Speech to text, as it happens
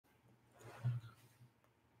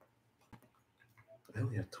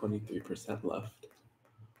only have 23% left.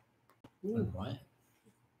 Ooh, what?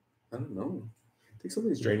 I don't know. I think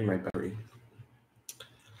somebody's draining my battery.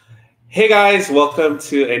 Hey guys, welcome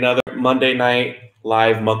to another Monday night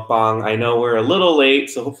live mukbang. I know we're a little late,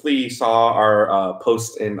 so hopefully you saw our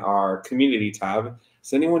post in our community tab.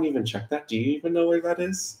 Does anyone even check that? Do you even know where that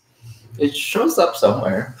is? It shows up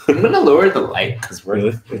somewhere. I'm gonna lower the light because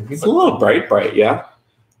it's a little bright, yeah.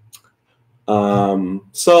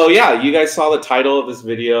 So yeah, you guys saw the title of this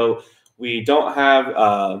video. We don't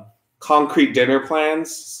have concrete dinner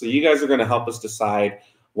plans, so you guys are going to help us decide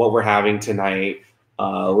what we're having tonight.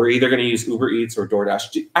 We're either going to use UberEats or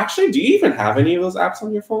DoorDash. Do you even have any of those apps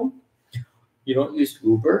on your phone? You don't use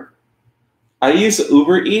Uber? I use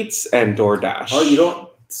UberEats and DoorDash. Oh, you don't?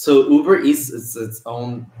 So UberEats is its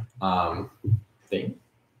own thing?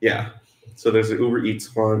 Yeah. So there's an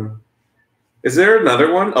UberEats one. Is there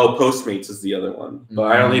another one? Oh, Postmates is the other one.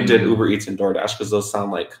 But I only did UberEats and DoorDash because those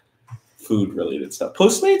sound like food-related stuff.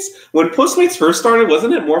 Postmates, when Postmates first started,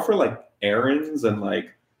 wasn't it more for like errands and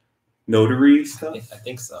like notary stuff? I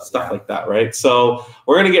think so. Stuff like that, right? So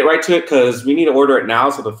we're gonna get right to it because we need to order it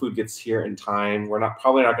now so the food gets here in time. We're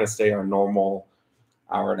probably not gonna stay our normal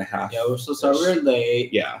hour and a half. Yeah, we're so sorry we're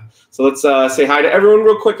late. Yeah. So let's say hi to everyone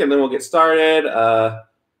real quick and then we'll get started.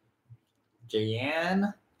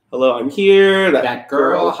 Jayan. Hello, I'm here. That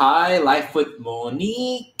girl. Hi, Life with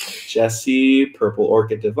Monique. Jesse, Purple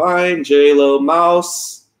Orchid Divine, J-Lo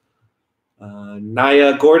Mouse,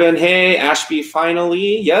 Naya Gordon, hey, Ashby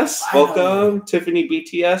finally, yes, welcome, Tiffany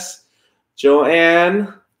BTS,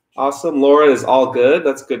 Joanne, awesome, Laura is all good,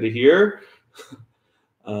 that's good to hear.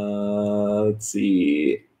 Let's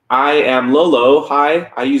see, I am Lolo,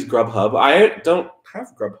 hi, I use Grubhub, I don't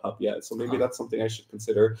have Grubhub yet, so maybe that's something I should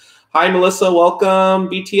consider. Hi, Melissa, welcome,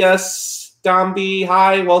 BTS, Domby,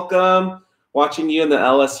 hi, welcome. Watching you in the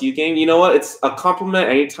LSU game. You know what? It's a compliment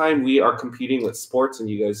anytime we are competing with sports and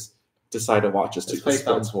you guys decide to watch us. Let's play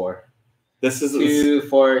Thumbs War. This is 2,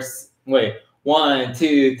 4. Wait. 1,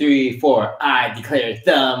 2, 3, 4. I declare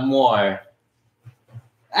thumb war.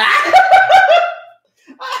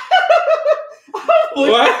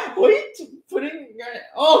 What? What are you putting?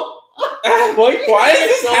 Oh. Why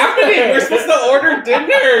is this happening? We're supposed to order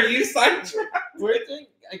dinner. You sidetracked. We're doing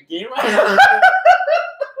a game right now.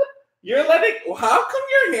 You're letting. How come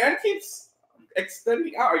your hand keeps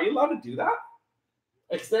extending out? Are you allowed to do that?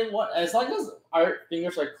 Extend what? As long as our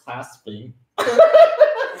fingers are clasping.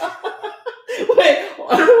 Wait.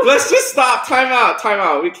 Let's just stop. Time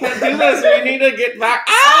out. We can't do this. We need to get back.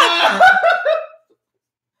 Ah!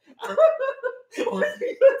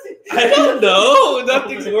 I don't know.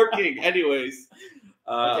 Nothing's working. Anyways.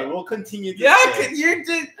 Okay, we'll continue. You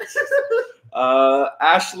did.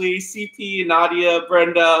 Ashley, CP, Nadia,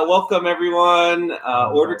 Brenda, welcome everyone.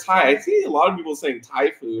 Order Thai. I see a lot of people saying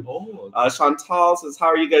Thai food. Chantal says, how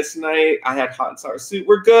are you guys tonight? I had hot and sour soup.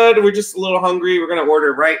 We're good. We're just a little hungry. We're going to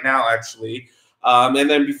order right now, actually. And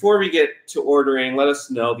then before we get to ordering, let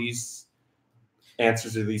us know these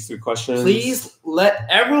answers to these 3 questions. Please let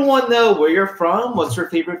everyone know where you're from, what's your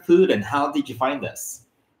favorite food, and how did you find us?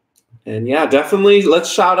 And yeah, definitely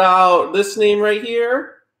let's shout out this name right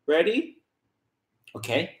here. Ready?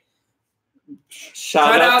 Okay.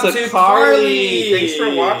 Shout out to Carly. Thanks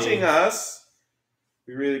for watching us.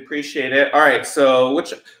 We really appreciate it. All right, so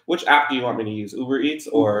which app do you want me to use? UberEats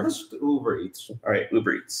or UberEats? All right,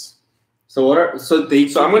 UberEats. So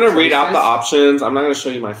I'm going to read out the options. I'm not going to show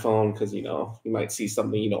you my phone because you might see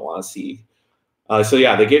something you don't want to see. So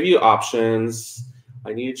yeah, they give you options.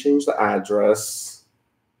 I need to change the address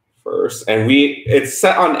first, and it's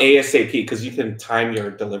set on ASAP because you can time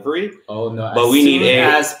your delivery. Oh no! But we need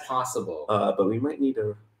as possible. But we might need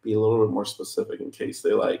to be a little bit more specific in case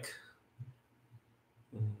they like.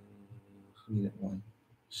 Need one.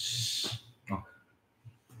 Oh.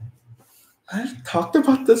 I've talked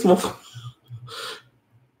about this before.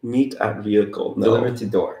 Meet at vehicle. No. Deliver to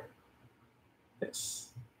door.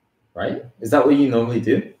 Yes. Right? Is that what you normally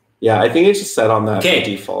do? Yeah, I think it's just set on that by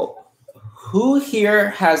default. Who here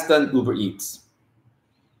has done UberEats?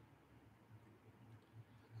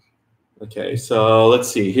 Okay, so let's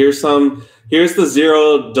see. Here's the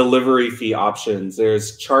 0 delivery fee options.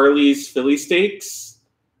 There's Charlie's Philly Steaks,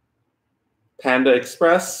 Panda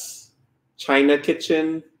Express, China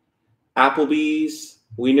Kitchen, Applebee's,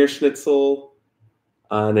 Wiener Schnitzel,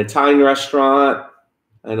 an Italian restaurant,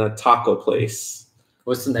 and a taco place.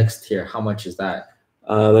 What's the next tier? How much is that?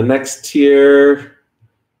 The next tier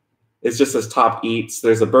is just as top eats.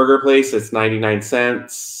 There's a burger place, it's 99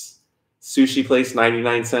 cents. Sushi place,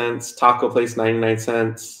 99 cents. Taco place, 99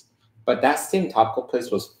 cents. But that same taco place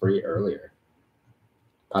was free earlier.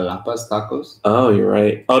 Palapas tacos. Oh, you're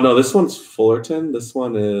right. Oh no, this one's Fullerton. This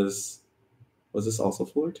one is. Was this also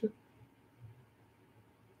Fullerton?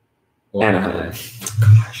 Anaheim.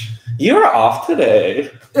 Gosh, you're off today.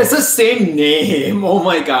 It's the same name. Oh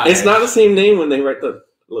my god. It's not the same name when they write the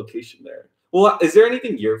location there. Well, is there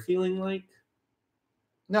anything you're feeling like?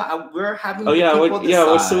 No, we're having. Oh yeah, people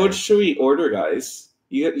decide. So what should we order, guys?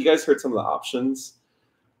 You guys heard some of the options.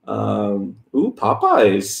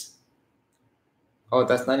 Popeyes. Oh,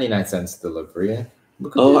 that's 99 cents delivery.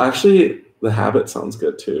 Actually, the Habit sounds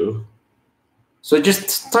good too. So just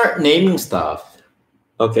start naming stuff.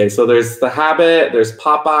 Okay, so there's the Habit. There's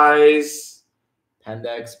Popeyes.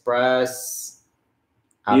 Panda Express.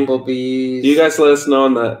 Applebee's. You guys let us know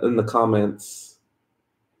in the comments.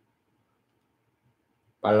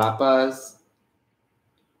 Palapas.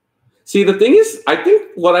 See, the thing is, I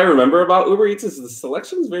think what I remember about Uber Eats is the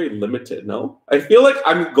selection is very limited, no? I feel like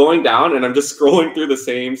I'm going down and I'm just scrolling through the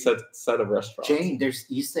same set of restaurants. Jane, there's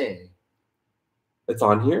Issei. It's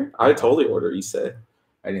on here? I totally order Issei.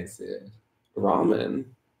 I didn't see it. Ramen.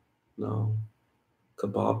 No.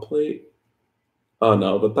 Kebab plate. Oh,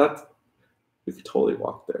 no, but we could totally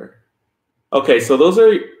walk there. Okay, so those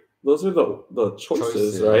are the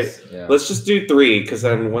choices, right? Yeah. Let's just do 3, because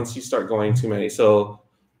then once you start going too many. So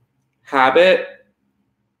Habit.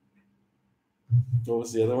 What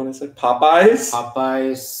was the other one I said? Popeyes.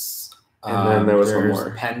 And then there was one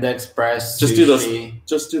more. Panda Express. Just do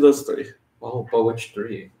those 3. Oh, but which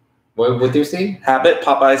 3? What do you say? Habit,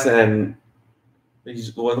 Popeyes, and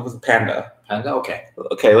what was it? Panda. Panda. Okay.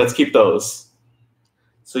 Okay, let's keep those.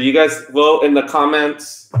 So you guys vote in the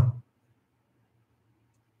comments.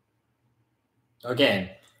 Again,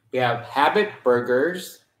 we have Habit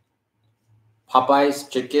burgers, Popeyes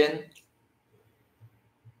chicken,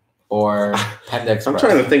 or Panda Express. I'm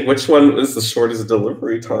trying to think which one is the shortest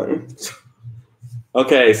delivery time.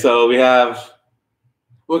 Okay, so we have.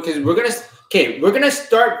 Well, because we're gonna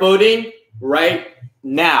start voting right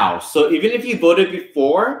now. So even if you voted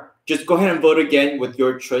before, just go ahead and vote again with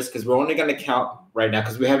your choice, because we're only gonna count right now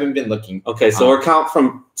because we haven't been looking. Okay, so we're count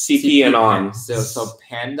from CP and on. So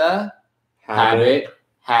Panda, Habit.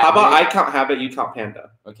 How about I count Habit, you count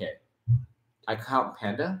Panda? Okay. I count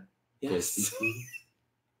Panda? Yes.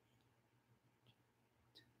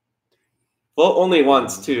 Vote only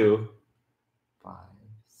once, too. 5,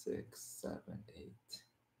 6, 7, 8,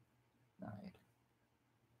 9.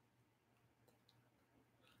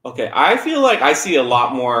 Okay, I feel like I see a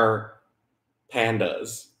lot more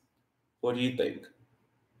Pandas. What do you think?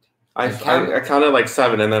 I counted like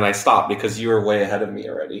 7 and then I stopped because you were way ahead of me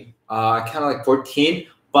already. I counted like 14,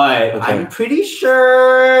 but okay. I'm pretty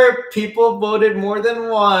sure people voted more than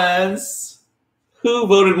once. Who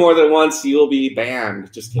voted more than once? You'll be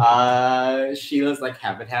banned. Just kidding. Sheila's like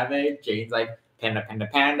Habit. Jane's like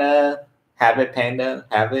Panda.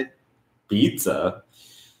 Habit, pizza.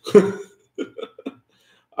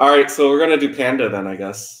 All right, so we're gonna do Panda then, I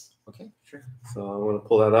guess. Okay, sure. So I'm gonna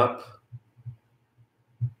pull that up.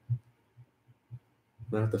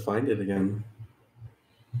 I have to find it again.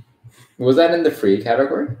 Was that in the free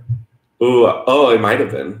category? Oh, it might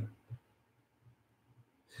have been.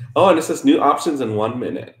 Oh, and it says new options in 1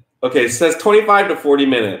 minute. Okay, it says 25 to 40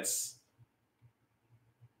 minutes.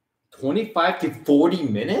 25 to 40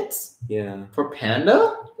 minutes? Yeah. For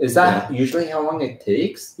Panda? Is that usually how long it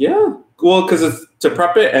takes? Yeah. Well, because it's to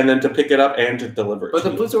prep it and then to pick it up and to deliver it. But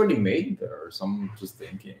the food's already made there, so I'm just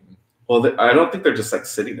thinking. Well, I don't think they're just like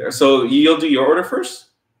sitting there. So you'll do your order first?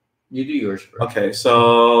 You do yours first. Okay,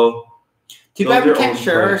 so. Too bad we can't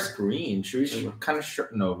share our screen. Should we kind of share?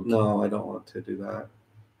 No. No, I don't want to do that.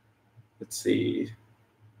 Let's see.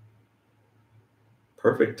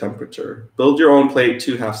 Perfect temperature. Build your own plate,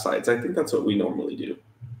 2 half sides. I think that's what we normally do.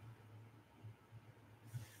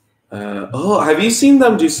 Have you seen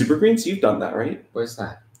them do super greens? You've done that, right? What's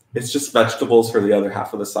that? It's just vegetables for the other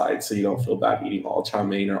half of the side, so you don't feel bad eating all chow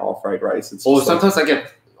mein or all fried rice. It's sometimes I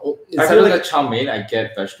get instead of the chow mein, I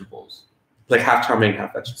get vegetables. Like half chow mein,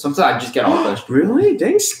 half vegetables. Sometimes I just get all vegetables. Really?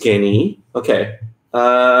 Dang skinny. Okay.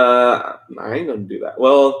 I ain't gonna do that.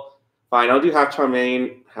 Well, fine. I'll do half chow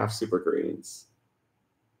mein, half super greens.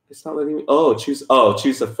 It's not letting me. Choose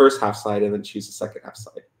the first half side and then choose the second half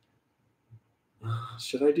side.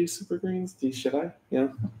 Should I do super greens? Should I? Yeah.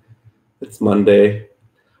 It's Monday.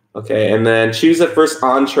 Okay, and then choose the first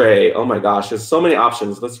entree. Oh my gosh, there's so many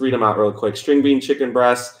options. Let's read them out real quick. String bean chicken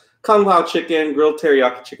breast, kung pao chicken, grilled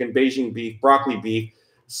teriyaki chicken, Beijing beef, broccoli beef,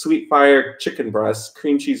 sweet fire chicken breast,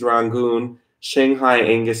 cream cheese rangoon, Shanghai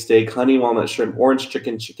Angus steak, honey walnut shrimp, orange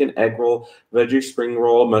chicken, chicken egg roll, veggie spring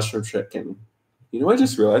roll, mushroom chicken. You know, I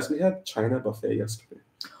just realized we had China buffet yesterday.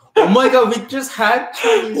 Oh my god, we just had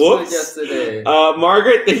Chinese food yesterday.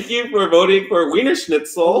 Margaret, thank you for voting for Wiener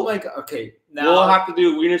Schnitzel. Oh my god. Okay, now we'll have to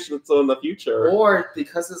do Wiener Schnitzel in the future. Or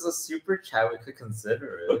because it's a super chat, we could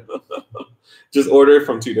consider it. Just order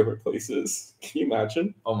from 2 different places. Can you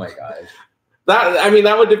imagine? Oh my gosh.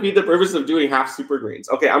 That would defeat the purpose of doing half super greens.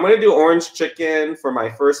 Okay, I'm gonna do orange chicken for my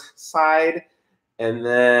first side, and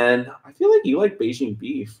then I feel like you like Beijing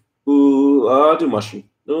beef. Ooh, I'll do mushroom.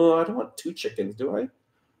 No, I don't want 2 chickens, do I?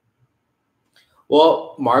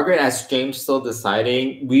 Well, Margaret, as James still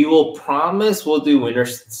deciding, we will promise we'll do Winter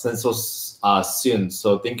Stencil soon.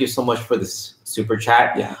 So thank you so much for this super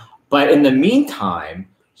chat. Yeah. But in the meantime,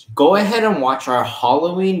 go ahead and watch our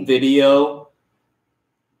Halloween video.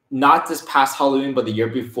 Not this past Halloween, but the year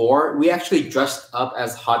before. We actually dressed up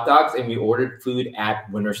as hot dogs and we ordered food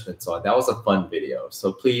at Winter Schnitzel. That was a fun video.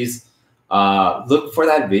 So please look for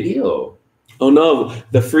that video. Oh no,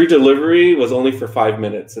 the free delivery was only for 5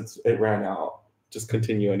 minutes. It ran out. Just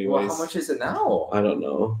continue anyways. Well, how much is it now? I don't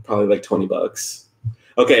know. Probably like $20.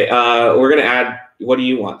 Okay, we're gonna add. What do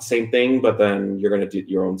you want? Same thing, but then you're gonna do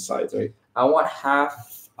your own sides, right? I want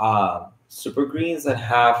half super greens and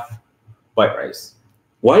half white rice.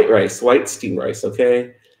 White steamed rice,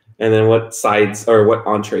 okay. And then what sides or what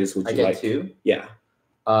entrees would you like? I get 2. Yeah.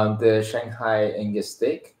 The Shanghai Angus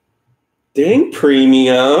steak. Dang,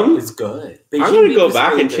 premium. It's good. I'm gonna go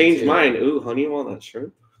back and change mine. Ooh, honey walnut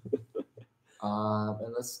shrimp.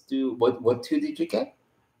 And let's do what 2 did you get?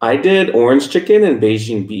 I did orange chicken and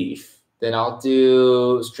Beijing beef. Then I'll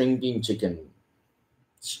do string bean chicken.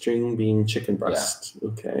 String bean chicken breast. Yeah.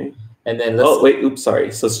 Okay. And then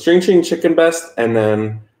sorry. So string chicken breast, and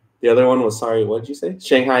then the other one was what did you say?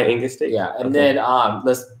 Shanghai Angus steak. Yeah, and then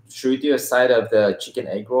should we do a side of the chicken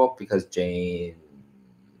egg roll because Jane.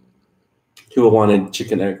 Who wanted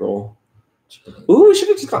chicken egg roll? Ooh, we should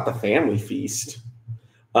have just got the family feast.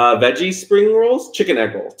 Veggie spring rolls, chicken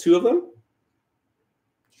egg roll, 2 of them.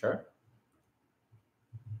 Sure.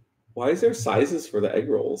 Why is there sizes for the egg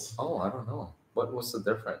rolls? Oh, I don't know. What's the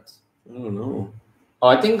difference? I don't know. Oh,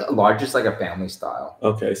 I think large is like a family style.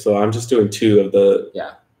 Okay, so I'm just doing 2 of the.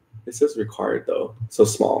 Yeah. It says required though, so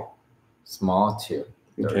small. Small 2.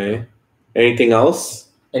 Okay. Anything else?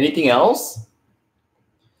 Anything else?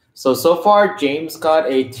 So far, James got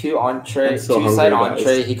a 2 side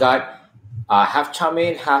entree. He got half chow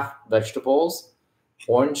mein, half vegetables,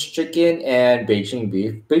 orange chicken, and Beijing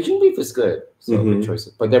beef. Beijing beef is good, so good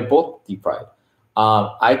choices. But they're both deep fried.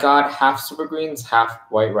 I got half super greens, half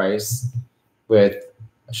white rice, with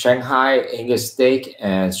Shanghai Angus steak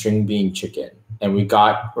and string bean chicken. And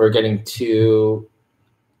we're getting 2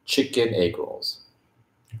 chicken egg rolls.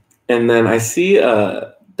 And then I see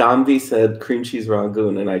Damvi said cream cheese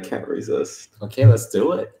rangoon, and I can't resist. Okay, let's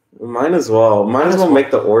do it. Might as well. Might as well make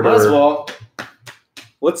the order. Might as well.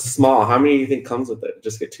 What's small? How many do you think comes with it?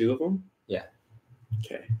 Just get 2 of them? Yeah.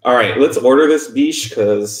 Okay. All right, let's order this biche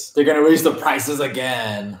because they're gonna raise the prices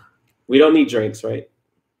again. We don't need drinks, right?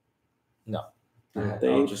 No.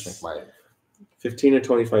 I'll just drink mine. 15 to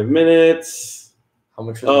 25 minutes. How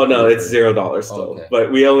much? Oh no, it's $0 still. Okay.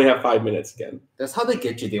 But we only have 5 minutes again. That's how they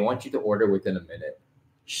get you. They want you to order within a minute.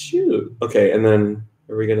 Shoot. Okay, and then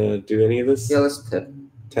are we gonna do any of this? Yeah, let's tip.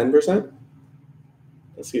 10%?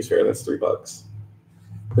 That seems fair. That's $3.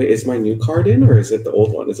 Wait, is my new card in or is it the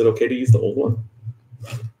old one? Is it okay to use the old one?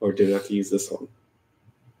 Or do I have to use this one?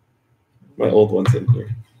 My old one's in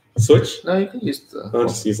here. Switch? No, you can use the... I'll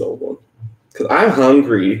just use the old one. Because I'm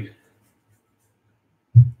hungry.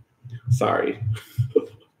 Sorry.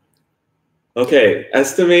 Okay,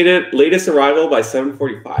 estimated latest arrival by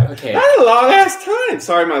 7:45. Okay. That's a long-ass time.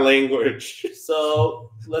 Sorry, my language.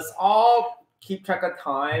 So let's all keep track of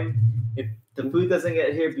time. If the food doesn't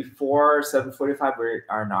get here before 7:45, we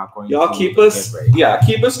are not going to keep us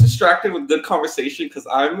keep us distracted with good conversation because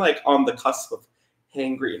I'm like on the cusp of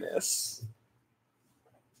hangriness.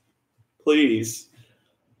 Please.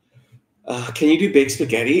 Can you do baked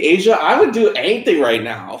spaghetti? Asia, I would do anything right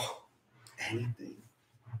now.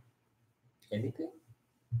 Anything?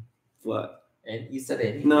 What? And you said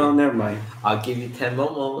anything? No, never mind. I'll give you 10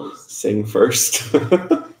 momos. Sing first.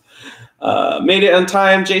 Made it on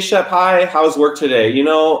time. J Shep, hi. How's work today? You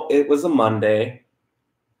know, it was a Monday.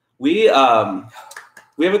 We have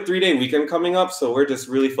a 3-day weekend coming up, so we're just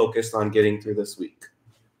really focused on getting through this week.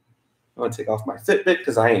 I'm gonna take off my Fitbit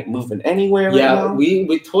because I ain't moving anywhere right now.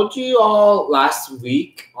 We told you all last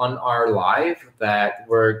week on our live that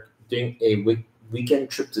we're doing a weekend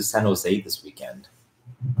trip to San Jose this weekend.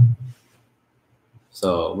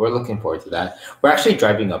 So we're looking forward to that. We're actually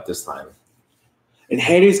driving up this time. And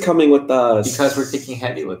Henry's coming with us. Because we're taking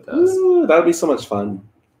Henry with us. Ooh, that would be so much fun.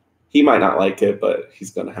 He might not like it, but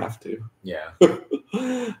he's gonna have to. Yeah.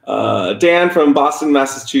 Dan from Boston,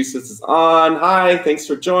 Massachusetts is on. Hi, thanks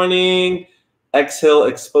for joining. X Hill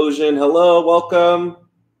Explosion, hello, welcome.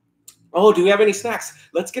 Oh, do we have any snacks?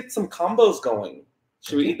 Let's get some combos going.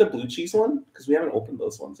 Should we eat the blue cheese one? Because we haven't opened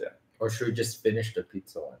those ones yet. Or should we just finish the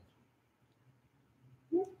pizza one?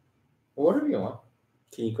 Whatever you want.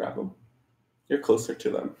 Can you grab them? You're closer to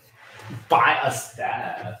them. Buy a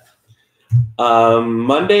staff.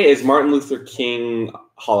 Monday is Martin Luther King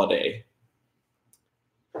holiday.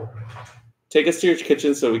 Take us to your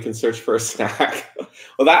kitchen so we can search for a snack.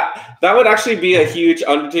 Well, that would actually be a huge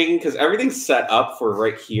undertaking because everything's set up for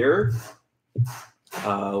right here.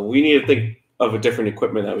 We need to think of a different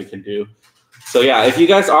equipment that we can do. So yeah, if you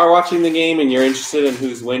guys are watching the game and you're interested in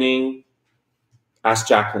who's winning, ask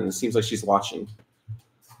Jacqueline. It seems like she's watching.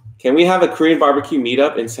 Can we have a Korean barbecue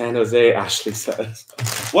meetup in San Jose? Ashley says.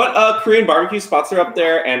 What Korean barbecue spots are up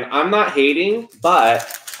there? And I'm not hating, but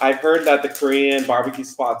I've heard that the Korean barbecue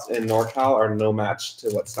spots in NorCal are no match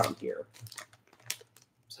to what's down here.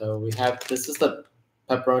 So we have, this is the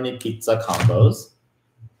pepperoni pizza combos.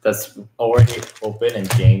 That's already open and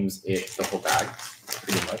James ate the whole bag,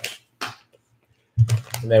 pretty much.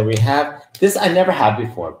 And then we have, this I never had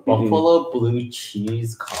before, buffalo blue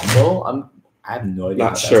cheese combo. I have no idea.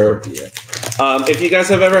 Not sure. If you guys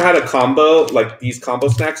have ever had a combo, like these combo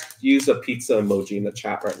snacks, use a pizza emoji in the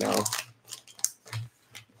chat right now.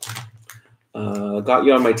 Got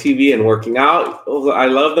you on my TV and working out. Oh, I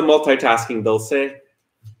love the multitasking, Dulce.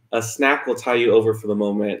 A snack will tie you over for the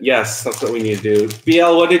moment. Yes, that's what we need to do.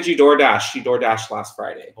 BL, what did you DoorDash? She DoorDashed last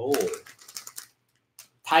Friday. Oh.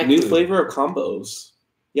 Thai new food. Flavor of combos.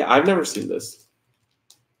 Yeah, I've never seen this.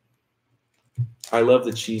 I love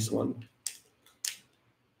the cheese one.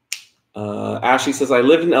 Ashley says, I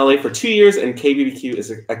lived in LA for 2 years and KBBQ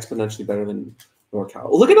is exponentially better than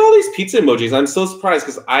NorCal. Look at all these pizza emojis. I'm so surprised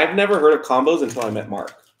because I've never heard of combos until I met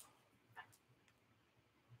Mark.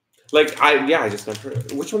 Like, I just never heard of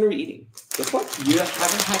it. Which one are we eating? This one? You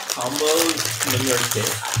haven't had combos when you were a kid?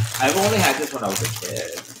 I've only had this when I was a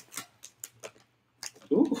kid.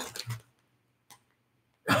 Ooh.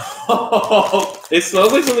 It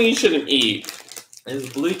smells like something you shouldn't eat.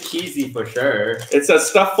 It's blue cheesy for sure. It's a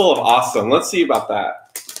stuff full of awesome. Let's see about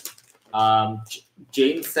that.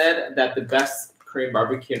 James said that the best Korean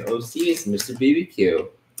barbecue in OC is Mr. BBQ.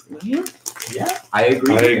 Yeah, I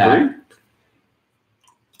agree with that.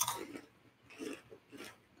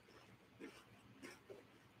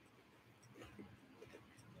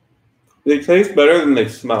 They taste better than they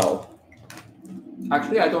smell.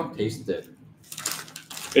 Actually, I don't taste it.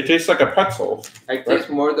 It tastes like a pretzel. I taste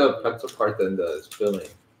more the pretzel part than the filling.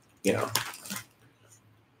 Yeah.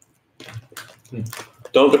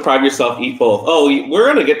 Don't deprive yourself, eat both. Oh, we're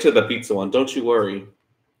going to get to the pizza one. Don't you worry.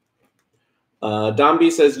 Don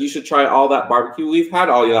B says you should try All That Barbecue. We've had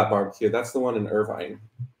All That Barbecue. That's the one in Irvine.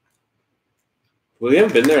 We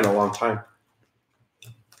haven't been there in a long time.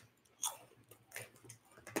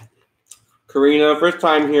 Karina, first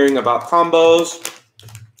time hearing about combos.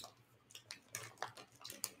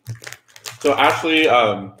 So Ashley,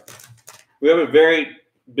 we have a very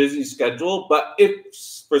busy schedule, but if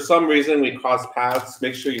for some reason we cross paths,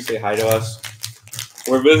 make sure you say hi to us.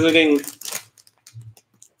 We're visiting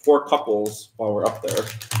 4 couples while we're up there.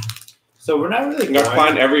 So we're not really going to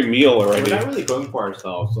find every meal already. We're not really going for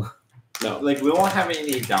ourselves. No. Like, we won't have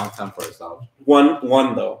any downtime for ourselves. One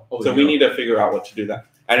though. Oh, so we need to figure out what to do that.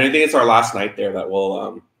 And I think it's our last night there that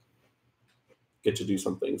we'll get to do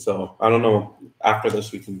something. So I don't know. After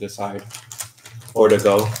this, we can decide where to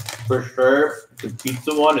go. For sure, the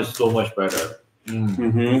pizza one is so much better.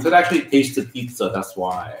 You could actually taste the pizza. That's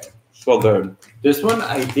why. So good. This one,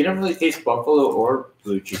 I didn't really taste buffalo or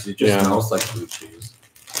blue cheese. It just smells like blue cheese.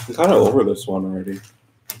 I'm kind of over this one already.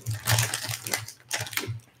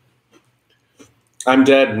 I'm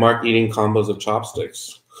dead. Mark eating combos of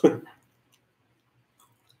chopsticks.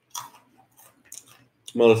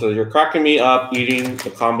 Melissa, you're cracking me up eating the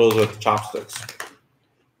combos with chopsticks.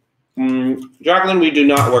 Jacqueline, we do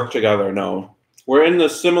not work together, no. We're in the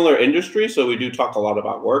similar industry, so we do talk a lot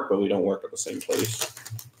about work, but we don't work at the same place.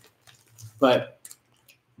 But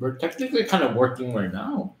we're technically kind of working right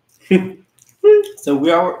now. So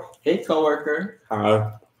we are, hey, coworker.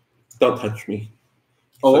 Don't touch me.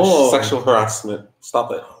 Oh. Sexual harassment.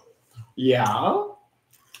 Stop it. Yeah?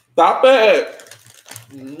 Stop it.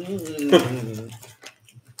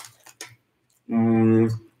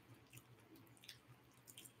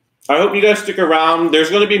 I hope you guys stick around. There's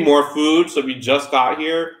going to be more food. So we just got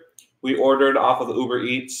here. We ordered off of the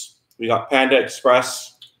UberEats. We got Panda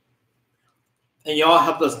Express. And y'all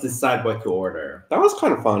helped us decide what to order. That was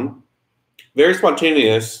kind of fun. Very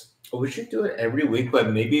spontaneous. We should do it every week,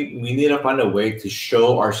 but maybe we need to find a way to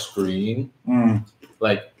show our screen.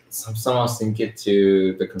 Like somehow sync it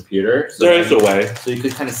to the computer. So there is a way. So you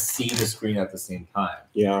could kind of see the screen at the same time.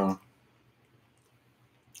 Yeah.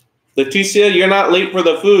 Leticia, you're not late for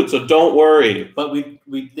the food, so don't worry. But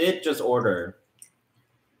we did just order.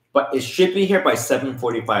 But it should be here by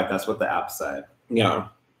 7:45. That's what the app said. Yeah.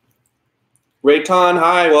 Rayton,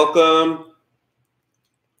 hi, welcome.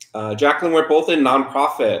 Jacqueline, we're both in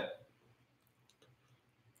nonprofit.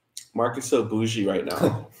 Mark is so bougie right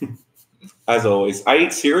now. As always. I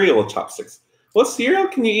eat cereal with chopsticks. What cereal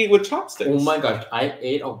can you eat with chopsticks? Oh my gosh, I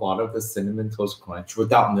ate a lot of the Cinnamon Toast Crunch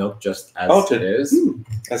without milk, just as it is.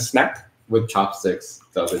 A snack? With chopsticks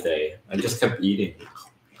the other day. I just kept eating.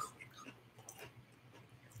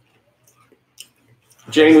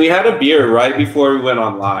 Jane, we had a beer right before we went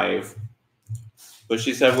on live. But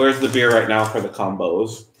she said, where's the beer right now for the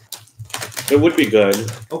combos? It would be good.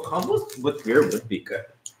 Oh, combos with beer would be good.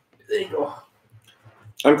 There you go.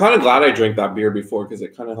 I'm kind of glad I drank that beer before because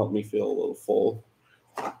it kind of helped me feel a little full.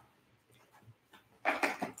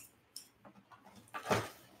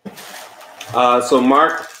 So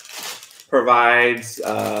Mark provides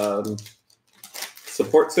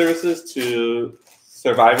support services to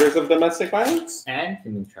survivors of domestic violence. And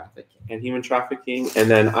human trafficking. And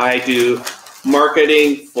then I do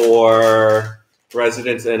marketing for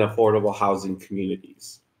residents in affordable housing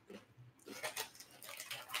communities.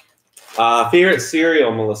 Favorite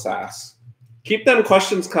cereal, Melissa asks. Keep them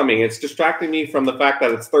questions coming. It's distracting me from the fact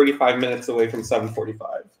that it's 35 minutes away from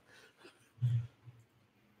 7:45.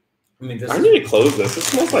 I need to close this. It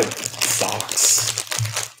smells like socks.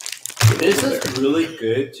 This is really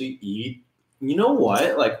good to eat. You know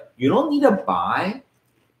what? Like, you don't need to buy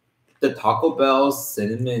the Taco Bell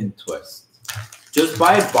cinnamon twist. Just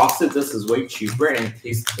buy a box of this. Is way cheaper and it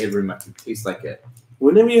tastes like it.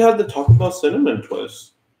 When have you had the Taco Bell cinnamon twist?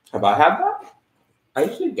 Have I had that? I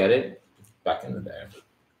usually get it back in the day.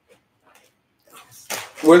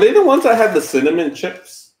 Were they the ones that had the cinnamon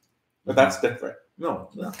chips? But that's different. No.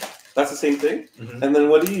 That's the same thing? Mm-hmm. And then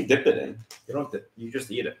what do you dip it in? You don't dip. You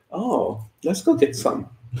just eat it. Oh, let's go get some.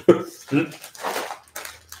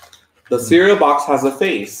 The cereal box has a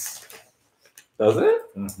face. Does it?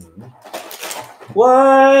 Mm-hmm.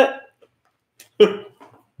 What?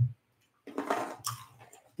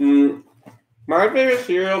 My favorite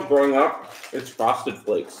cereal growing up is Frosted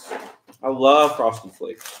Flakes. I love Frosted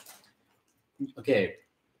Flakes. Okay,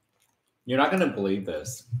 you're not gonna believe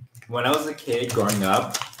this. When I was a kid growing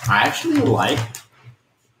up, I actually liked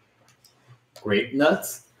grape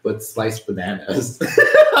nuts with sliced bananas. That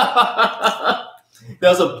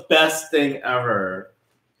was the best thing ever.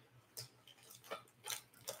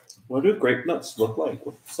 What do grape nuts look like?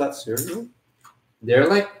 What's that cereal? They're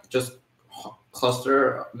like just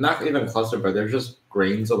cluster, not even cluster, but they're just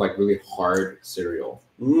grains of like really hard cereal.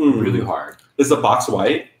 Really hard. Is the box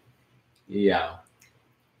white? Yeah.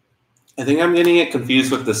 I think I'm getting it confused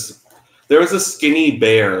with this. There was a skinny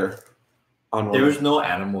bear on one. There was no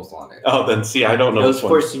animals on it. Oh, then see, I don't know. It was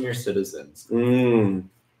for senior citizens.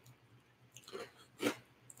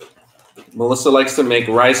 Melissa likes to make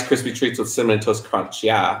Rice Krispie treats with cinnamon toast crunch.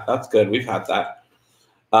 Yeah, that's good. We've had that.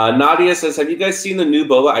 Nadia says, have you guys seen the new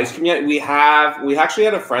boba ice cream yet? We have. We actually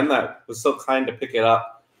had a friend that was so kind to pick it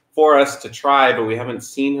up for us to try, but we haven't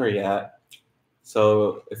seen her yet.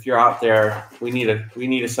 So if you're out there, we need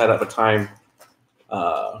to set up a time.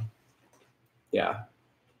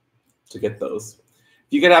 To get those. If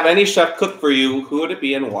you could have any chef cook for you, who would it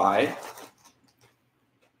be and why?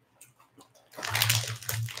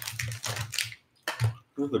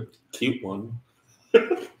 This is a cute one.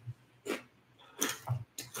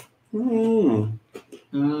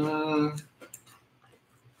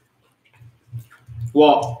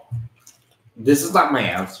 Well, this is not my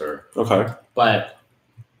answer. Okay. But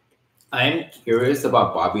I'm curious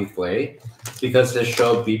about Bobby Flay because the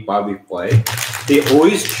show beat Bobby Flay. They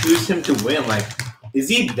always choose him to win. Like, is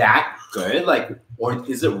he that good? Like, or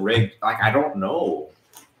is it rigged? Like, I don't know.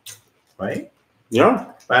 Right?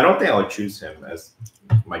 Yeah. But I don't think I would choose him as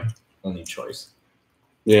my only choice.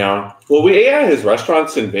 Yeah. Well, we ate at his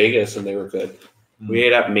restaurants in Vegas and they were good. We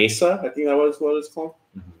ate at Mesa. I think that was what it's called.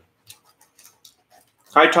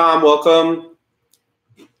 Hi, Tom. Welcome.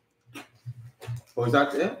 What was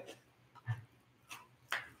that? Yeah.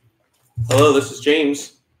 Hello, this is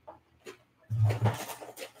James.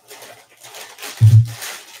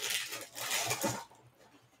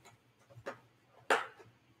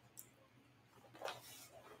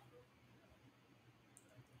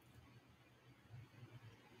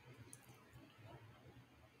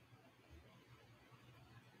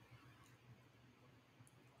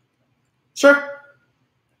 Sure.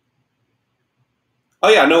 Oh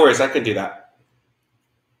yeah, no worries. I can do that.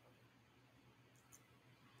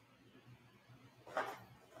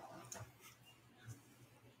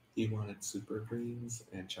 You wanted super greens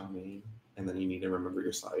and chow mein, and then you need to remember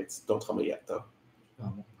your sides. Don't tell me yet, though.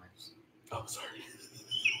 Oh, nice. Oh, sorry.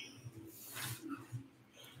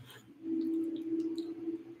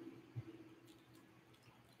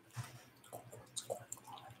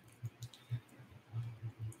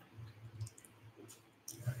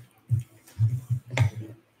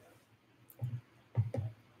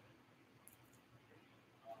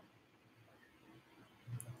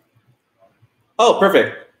 Oh,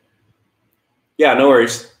 perfect. Yeah, no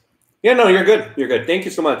worries. Yeah, no, you're good. You're good. Thank you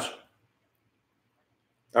so much.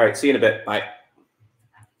 All right, see you in a bit. Bye.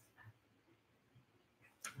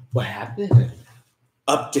 What happened?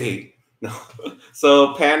 Update. No.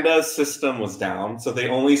 So Panda's system was down, so they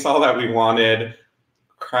only saw that we wanted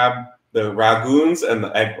the ragoons and the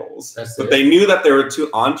egg rolls. But they knew that there were 2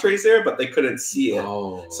 entrees there, but they couldn't see it.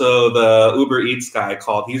 Oh. So the UberEats guy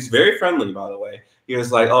called. He's very friendly, by the way. He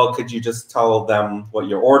was like, "Oh, could you just tell them what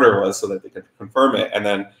your order was so that they could confirm it?" And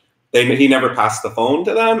then he never passed the phone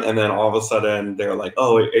to them. And then all of a sudden they're like,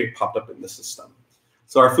 "Oh, it popped up in the system."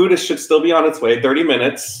 So our food should still be on its way. 30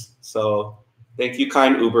 minutes. So thank you,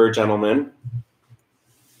 kind Uber gentlemen.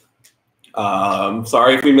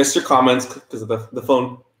 Sorry if we missed your comments because of the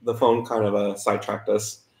phone kind of sidetracked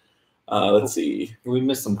us. Let's see. We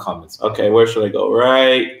missed some comments. Okay, where should I go?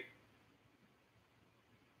 Right.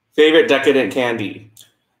 Favorite decadent candy?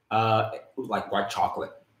 Like white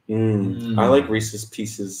chocolate. I like Reese's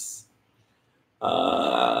Pieces.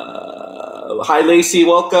 Hi, Lacey.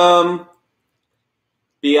 Welcome.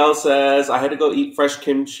 BL says, I had to go eat fresh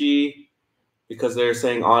kimchi because they're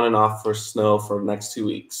saying on and off for snow for the next 2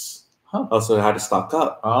 weeks. Huh. Also, I had to stock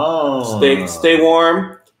up. Oh. Stay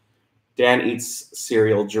warm. Dan eats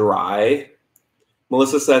cereal dry.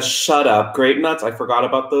 Melissa says, shut up. Grape nuts. I forgot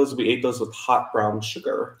about those. We ate those with hot brown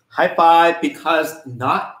sugar. High five, because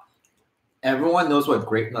not everyone knows what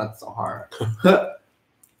grape nuts are.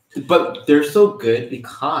 But they're so good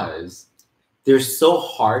because they're so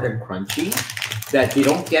hard and crunchy that they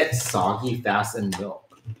don't get soggy fast in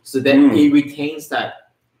milk. So that it retains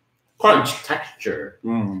that crunch texture.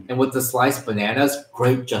 And with the sliced bananas,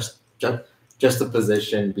 great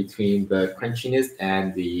juxtaposition between the crunchiness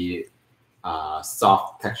and the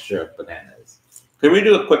soft texture of bananas. Can we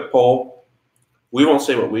do a quick poll? We won't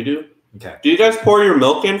say what we do. Okay. Do you guys pour your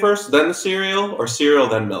milk in first, then the cereal, or cereal,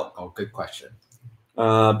 then milk? Oh, good question.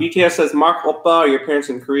 BTS says, Mark, Oppa, are your parents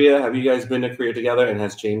in Korea? Have you guys been to Korea together? And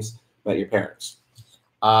has James met your parents?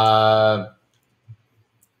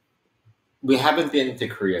 We haven't been to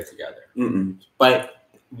Korea together. But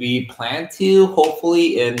we plan to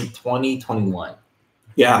hopefully in 2021.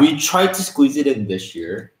 Yeah. We tried to squeeze it in this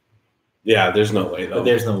year. Yeah, there's no way, though. But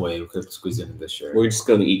there's no way we could squeeze it in this year. We're just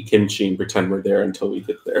going to eat kimchi and pretend we're there until we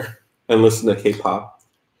get there and listen to K-pop.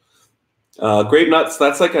 Grape nuts,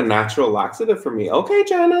 that's like a natural laxative for me. Okay,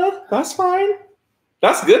 Jenna, that's fine.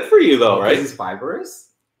 That's good for you, though, right? Because it's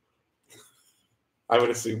fibrous? I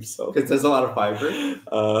would assume so. Because there's a lot of fiber.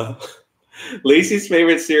 Lacey's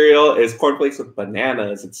favorite cereal is cornflakes with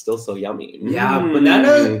bananas. It's still so yummy. Yeah,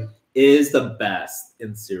 banana is the best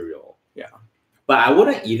in cereal. Yeah. But I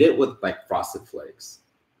wouldn't eat it with like Frosted Flakes.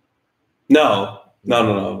 No.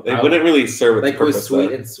 It wouldn't really serve its like purpose. With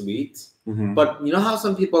sweet and sweet. But you know how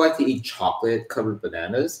some people like to eat chocolate covered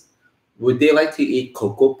bananas? Would they like to eat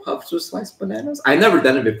Cocoa Puffs with sliced bananas? I've never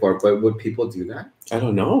done it before, but would people do that? I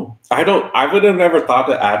don't know. I would have never thought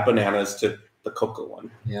to add bananas to the cocoa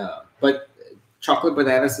one. Yeah, but chocolate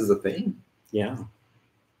bananas is a thing. Yeah.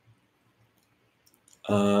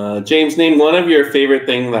 James, name one of your favorite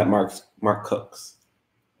things that Mark cooks.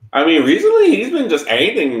 I mean, recently he's been just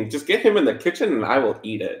anything. Just get him in the kitchen and I will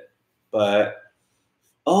eat it. But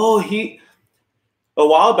a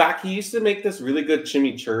while back he used to make this really good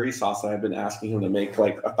chimichurri sauce that I've been asking him to make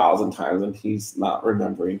like 1,000 times, and he's not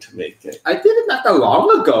remembering to make it. I did it not that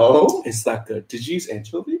long ago. It's that good. Did you use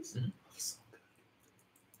anchovies?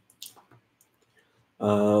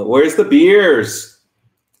 Where's the beers?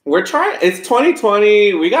 We're trying. It's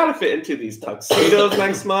 2020. We got to fit into these tuxedos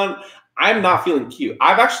next month. I'm not feeling cute.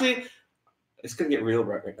 It's going to get real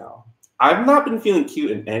right now. I've not been feeling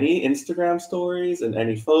cute in any Instagram stories and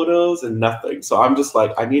any photos and nothing. So I'm just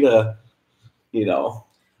like, I need to,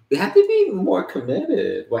 We have to be more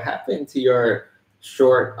committed. What happened to your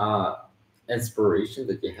short inspiration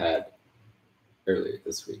that you had earlier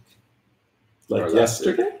this week? Like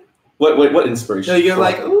yesterday? What inspiration? No, you're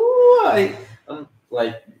like, ooh,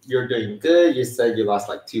 like you're doing good. You said you lost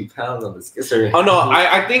like 2 pounds on this. Oh no,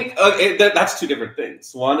 I think that's two different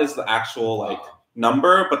things. One is the actual like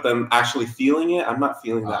number, but then actually feeling it, I'm not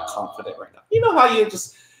feeling that confident right now. You know how you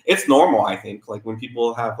just, it's normal, I think, like when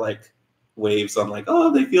people have like waves on like,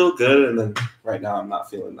 oh, they feel good, and then right now I'm not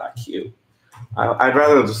feeling that cute. I'd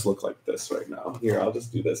rather just look like this right now. Here, I'll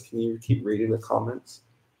just do this. Can you keep reading the comments?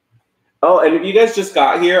 Oh, and if you guys just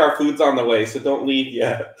got here, our food's on the way, so don't leave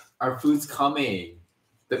yet. Our food's coming.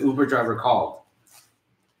 The Uber driver called.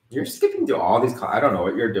 You're skipping through all these calls. I don't know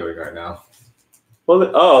what you're doing right now.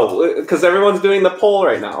 Well, because everyone's doing the poll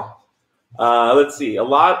right now. Let's see. A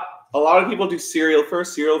lot of people do cereal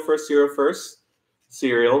first.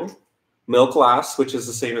 Cereal. Milk last, which is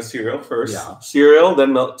the same as cereal first. Yeah. Cereal,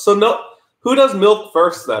 then milk. So no, who does milk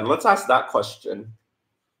first then? Let's ask that question.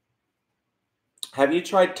 Have you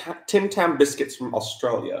tried Tim Tam biscuits from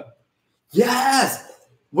Australia? Yes.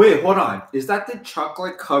 Wait, hold on. Is that the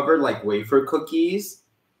chocolate covered like wafer cookies?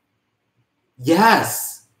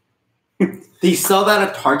 Yes. They sell that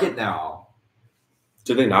at Target now.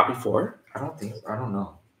 Did they not before? I don't think. I don't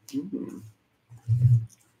know.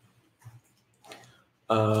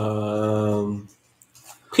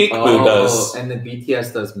 Peekaboo does. And the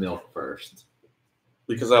BTS does milk first.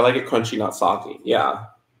 Because I like it crunchy, not soggy. Yeah.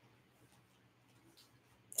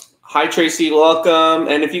 Hi, Tracy. Welcome.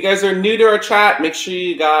 And if you guys are new to our chat, make sure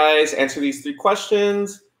you guys answer these 3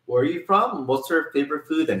 questions. Where are you from? What's your favorite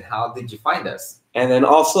food? And how did you find us? And then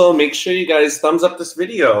also make sure you guys thumbs up this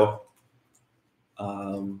video.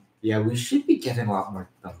 Yeah, we should be getting a lot more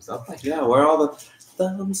thumbs up. Yeah, where are all the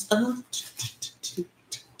thumbs up?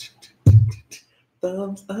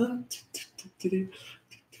 Thumbs up.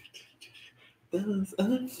 Thumbs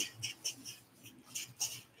up.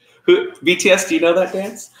 BTS, do you know that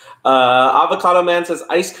dance? Avocado Man says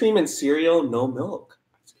ice cream and cereal, no milk.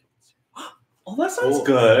 Oh, that sounds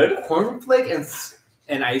good. Cornflake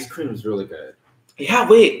and ice cream is really good. Yeah,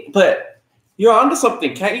 wait, but you're onto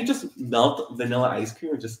something. Can't you just melt vanilla ice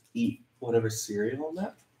cream and just eat whatever cereal on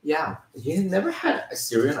that? Yeah, you never had a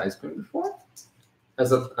cereal and ice cream before,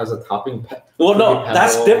 as a topping. Well, no,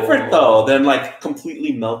 that's different though than like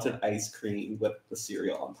completely melted ice cream with the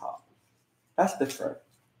cereal on top. That's different.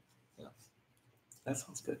 Yeah, that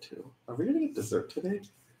sounds good too. Are we gonna get dessert today?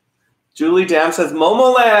 Julie Dam says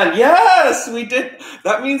Momoland. Yes, we did.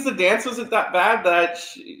 That means the dance wasn't that bad that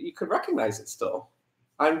you could recognize it still.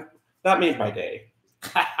 That made my day.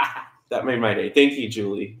 That made my day. Thank you,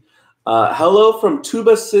 Julie. Hello from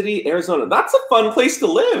Tuba City, Arizona. That's a fun place to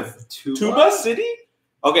live. Tuba City?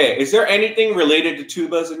 Okay, is there anything related to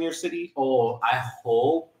tubas in your city? Oh, I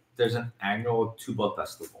hope there's an annual tuba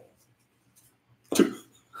festival.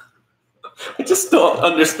 I just don't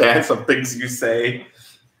understand some things you say.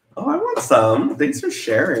 Oh, I want some. Thanks for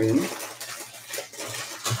sharing.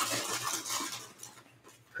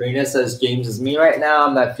 Karina says, James is me right now.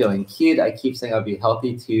 I'm not feeling cute. I keep saying I'll be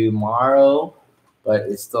healthy tomorrow, but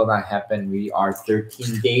it's still not happened. We are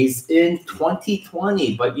 13 days in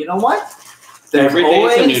 2020. But you know what? Every day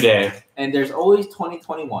is a new day. And there's always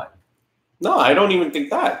 2021. No, I don't even think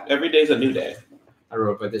that. Every day is a new day. I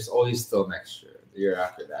wrote, but there's always still next year, the year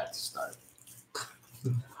after that to start.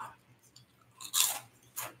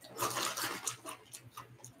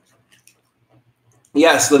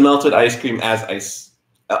 Yes, the melted ice cream as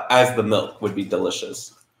the milk would be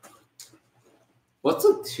delicious. What's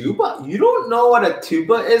a tuba? You don't know what a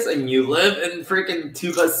tuba is, and you live in freaking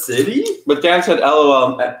Tuba City? But Dan said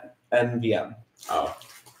LOL at NVM. Oh.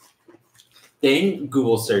 Dang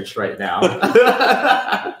Google search right now.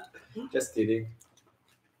 Just kidding.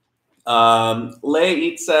 Lay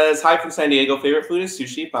Eat says, hi from San Diego. Favorite food is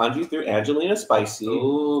sushi. Found you through Angelina Spicy.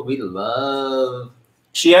 Oh, we love.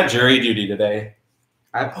 She had jury duty today.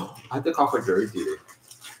 I had to call for jury duty.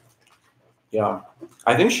 Yeah,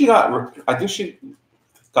 I think she got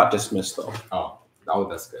dismissed though. Oh,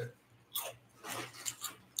 that's good.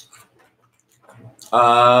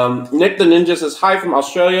 Nick the Ninja says, hi from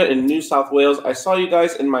Australia in New South Wales. I saw you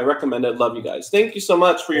guys in my recommended. Love you guys. Thank you so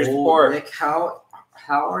much for your support. Nick, how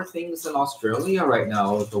are things in Australia right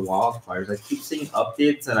now with the wildfires? I keep seeing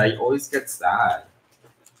updates and I always get sad.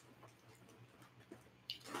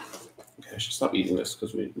 Okay, I should stop eating this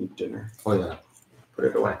because we need dinner. Oh yeah. Put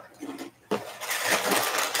it away.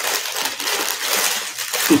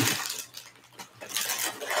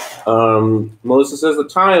 Melissa says, the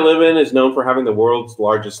town I live in is known for having the world's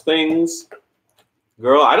largest things.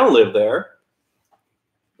 Girl, I don't live there.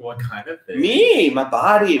 What kind of thing? Me, my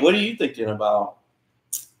body. What are you thinking about?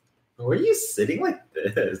 Why are you sitting like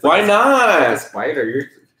this? Why not? Like a spider.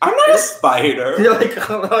 I'm not a spider. You're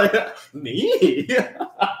like me.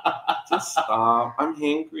 Just stop. I'm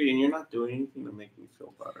hangry, and you're not doing anything to make me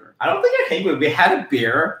feel better. I don't think you're hangry. We had a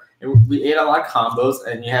beer, and we ate a lot of combos,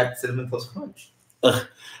 and you had Cinnamon Toast Crunch.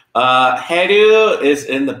 Haru is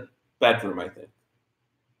in the bedroom, I think.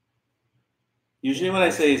 Usually when I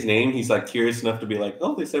say his name, he's like curious enough to be like,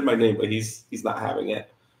 oh, they said my name, but he's not having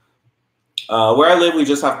it. Where I live, we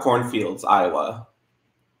just have cornfields, Iowa.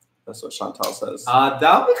 That's what Chantal says.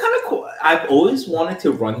 That would be kind of cool. I've always wanted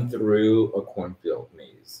to run through a cornfield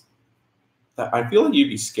maze. I feel like you'd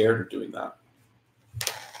be scared of doing that.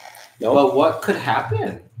 No, but what could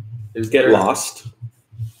happen? Get lost.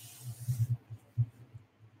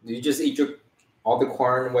 You just eat all the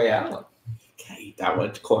corn on the way out. Can't eat that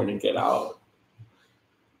much corn and get out.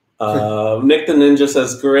 Nick the Ninja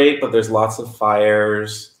says, great, but there's lots of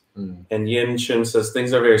fires. And Yin Chun says,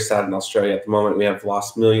 things are very sad in Australia. At the moment, we have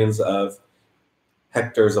lost millions of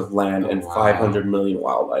hectares of land and 500 million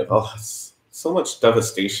wildlife. Oh, it's so much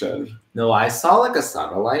devastation. No, I saw like a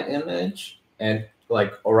satellite image, and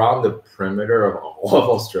like around the perimeter of all of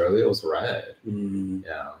Australia was red.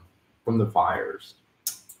 Yeah, from the fires.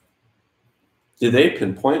 Did they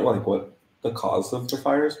pinpoint like what the cause of the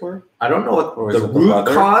fires were? I don't know what the root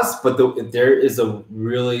cause, but there is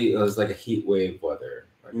it was like a heat wave weather.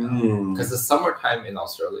 Because it's summertime in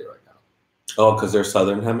Australia right now. Oh, because they're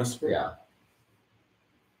southern hemisphere? Yeah.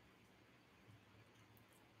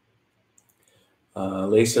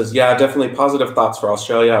 Lay says, yeah, definitely positive thoughts for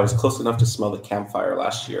Australia. I was close enough to smell the campfire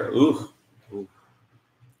last year. Ooh.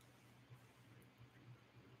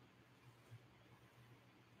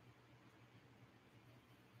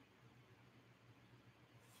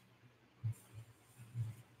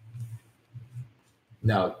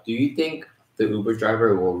 Now, do you think the Uber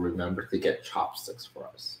driver will remember to get chopsticks for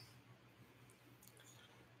us?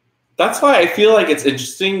 That's why I feel like it's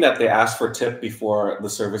interesting that they asked for tip before the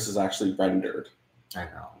service is actually rendered. I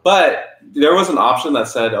know. But there was an option that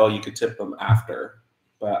said, oh, you could tip them after.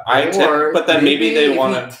 But but then maybe they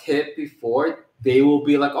want to tip before. They will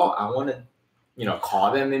be like, oh, I want to,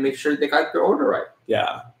 call them and make sure they got their order right.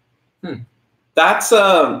 Yeah. That's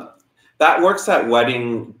that works at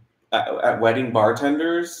wedding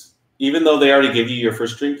bartenders. Even though they already give you your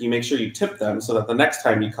first drink, you make sure you tip them so that the next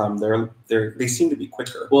time you come, they seem to be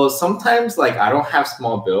quicker. Well, sometimes like I don't have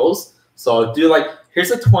small bills, so I'll do like, here's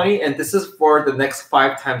a 20, and this is for the next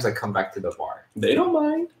 5 times I come back to the bar. They don't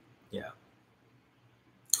mind. Yeah.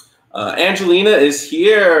 Angelina is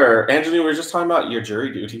here. Angelina, we were just talking about your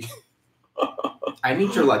jury duty. I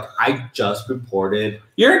need your I just reported.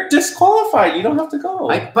 You're disqualified. You don't have to go.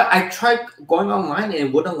 But I tried going online and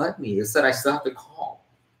it wouldn't let me. It said I still have to call.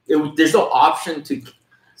 There's no option to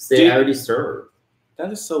say I already served.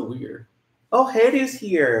 That is so weird. Oh, Hades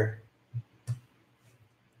here.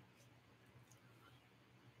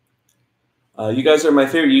 You guys are my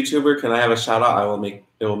favorite YouTuber. Can I have a shout out?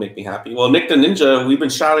 It will make me happy. Well, Nick the Ninja, we've been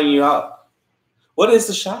shouting you out. What is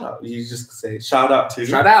the shout out? You just say shout out to.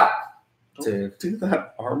 Shout out. Don't do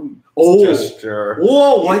that arm gesture.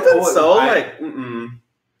 Whoa! Why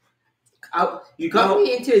you got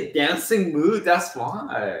me into a dancing mood. That's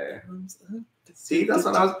why. See, that's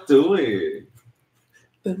what I was doing.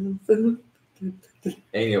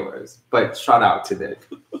 Anyways, but shout out to Nick.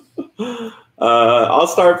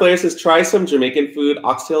 All-Star Player says, try some Jamaican food,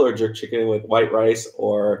 oxtail or jerk chicken with white rice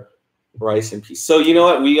or rice and peas. So you know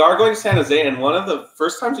what? We are going to San Jose, and one of the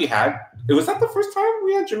first times we had, was that the first time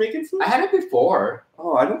we had Jamaican food? I had it before.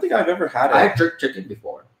 Oh, I don't think I've ever had it. I had jerk chicken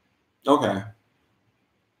before. Okay.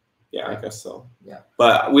 Yeah, I guess so. Yeah.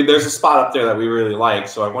 But there's a spot up there that we really like,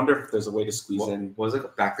 so I wonder if there's a way to squeeze in. Was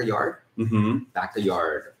it backyard?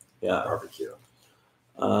 Backyard. Yeah. Barbecue.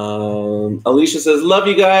 Alicia says, love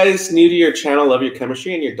you guys. New to your channel. Love your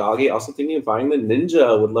chemistry and your doggy. Also thinking of buying the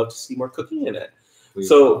Ninja. Would love to see more cooking in it.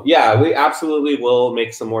 Yeah, we absolutely will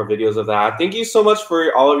make some more videos of that. Thank you so much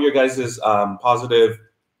for all of your guys' positive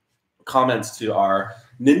comments to our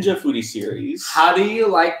Ninja Foodie series. How do you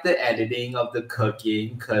like the editing of the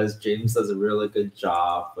cooking? Because James does a really good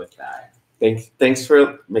job with that. Thanks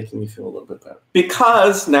for making me feel a little bit better.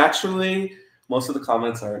 Because naturally, most of the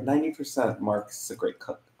comments are 90% Mark's a great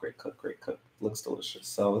cook, looks delicious.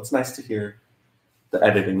 So it's nice to hear the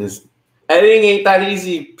editing ain't that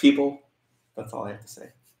easy, people. That's all I have to say.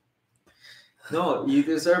 No, you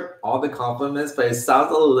deserve all the compliments, but it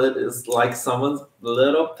sounds it's like someone's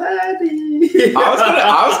little petty.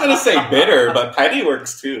 I was gonna say bitter, but petty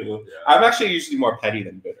works too. Yeah. I'm actually usually more petty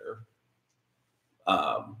than bitter.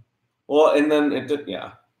 Well, and then it did,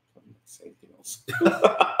 yeah. Say anything else.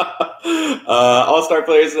 All-Star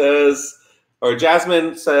Player says, or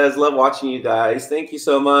Jasmine says, love watching you guys. Thank you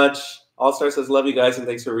so much. All-Star says, love you guys, and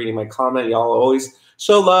thanks for reading my comment. Y'all always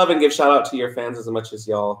Show love and give shout out to your fans as much as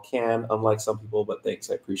y'all can, unlike some people, but thanks.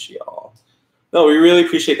 I appreciate y'all. No, we really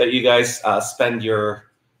appreciate that you guys spend your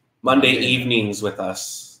Monday evenings with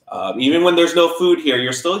us. Even when there's no food here,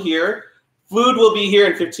 you're still here. Food will be here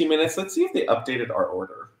in 15 minutes. Let's see if they updated our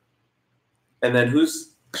order. And then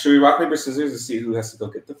should we rock, paper, scissors to see who has to go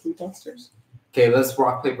get the food downstairs? Okay, let's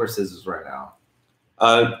rock, paper, scissors right now.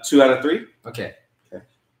 2 out of 3? Okay.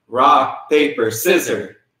 Rock, paper,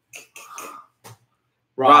 scissors.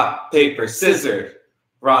 Rock, paper, scissors.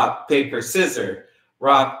 Rock, paper, scissors.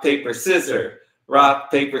 Rock, paper, scissors.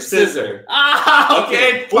 Rock, paper, scissors. Ah!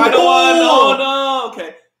 Okay, final one. Oh, no.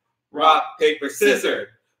 Okay. Rock, paper, scissors.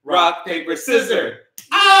 Rock, paper, scissors.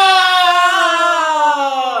 Ah!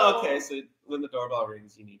 Okay, so when the doorbell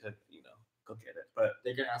rings, you need to, go get it. But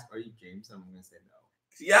they're going to ask, are you James? And I'm going to say no.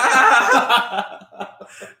 Yeah!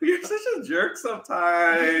 You're such a jerk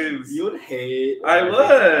sometimes. You would hate. I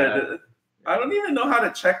would. I don't even know how to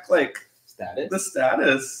check, status? The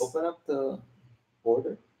status. Open up the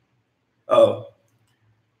order. Oh.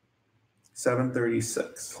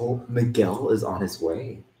 7:36. Oh, Miguel is on his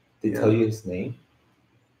way. Did they tell you his name?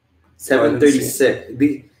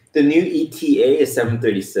 7:36. The new ETA is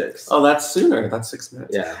 7:36. Oh, that's sooner. That's 6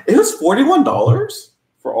 minutes. Yeah. It was $41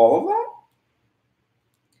 for all of that?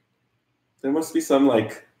 There must be some,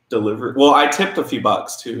 delivery. Well, I tipped a few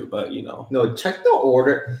bucks, too, but, No, check the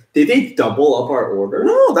order. Did they double up our order?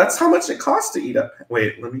 No, that's how much it costs to eat up.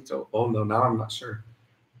 Wait, let me go. Oh, no, now I'm not sure.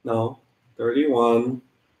 No, 31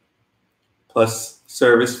 plus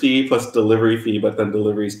service fee plus delivery fee, but then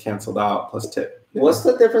delivery is canceled out plus tip. Yeah. What's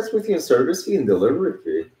the difference between service fee and delivery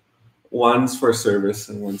fee? One's for service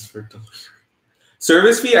and one's for delivery.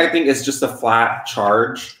 Service fee, I think, is just a flat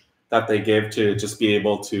charge that they give to just be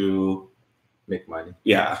able to make money.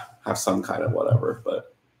 Yeah, have some kind of whatever.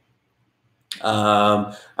 But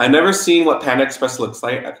I've never seen what Panda Express looks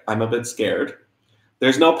like. I'm a bit scared.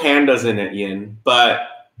 There's no pandas in it, Yin. But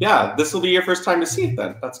yeah, this will be your first time to see it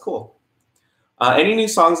then. That's cool. Any new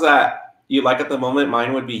songs that you like at the moment?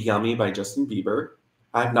 Mine would be Yummy by Justin Bieber.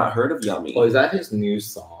 I have not heard of Yummy. Oh, is that his new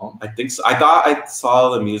song? I think so. I thought I saw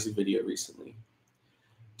the music video recently.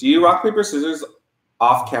 Do you rock, paper, scissors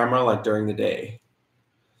off camera, during the day?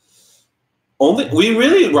 We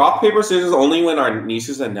really rock, paper, scissors only when our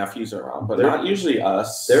nieces and nephews are around, but not usually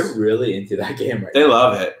us. They're really into that game right now. They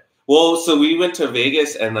love it. Well, so we went to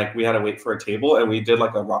Vegas and we had to wait for a table and we did a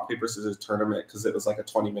rock, paper, scissors tournament because it was a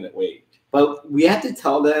 20-minute wait. But we had to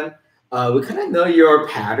tell them, we kind of know your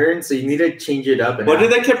pattern, so you need to change it up. And what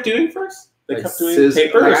did they keep doing first? They kept doing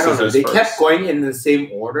paper or scissors They kept going in the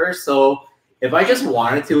same order. So if I just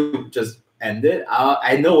wanted to just end it,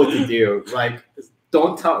 I know what to do.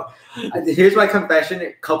 Don't tell. Here's my confession.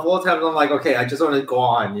 A couple of times I'm like, okay, I just want to go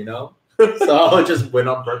on, So I'll just win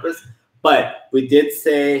on purpose. But we did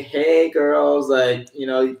say, hey, girls,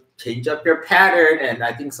 change up your pattern. And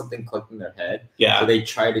I think something clicked in their head. Yeah. So they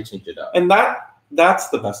tried to change it up. And that's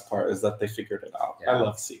the best part is that they figured it out. Yeah. I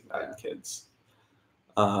love seeing that in kids.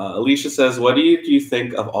 Alicia says, what do you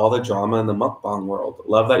think of all the drama in the mukbang world?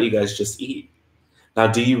 Love that you guys just eat. Now,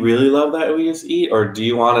 do you really love that we just eat? Or do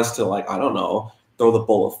you want us to, I don't know, throw the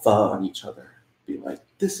bowl of pho on each other? Be like,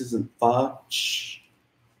 this isn't pho. Shh.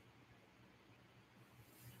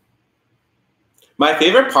 My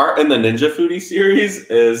favorite part in the Ninja Foodie series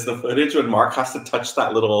is the footage when Mark has to touch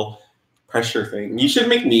that little pressure thing. You should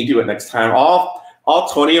make me do it next time. All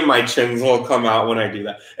 20 of my chins will come out when I do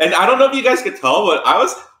that. And I don't know if you guys could tell, but I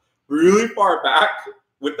was really far back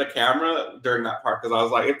with the camera during that part because I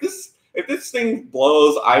was like, if this thing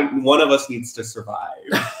blows, one of us needs to survive.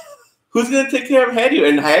 Who's gonna take care of Hadu?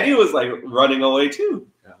 And Hadu was running away too.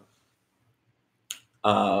 Yeah.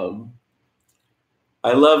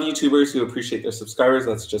 I love YouTubers who appreciate their subscribers.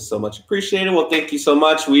 That's just so much appreciated. Well, thank you so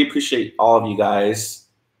much. We appreciate all of you guys.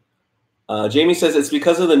 Jamie says it's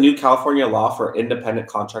because of the new California law for independent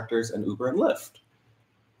contractors and Uber and Lyft.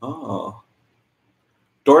 Oh.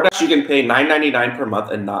 DoorDash, you can pay $9.99 per month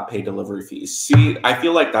and not pay delivery fees. See, I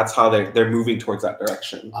feel like that's how they're moving towards that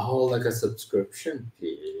direction. Oh, like a subscription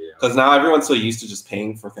fee. Because now everyone's so used to just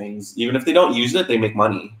paying for things. Even if they don't use it, they make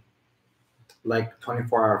money. Like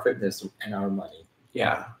 24-hour fitness and our money.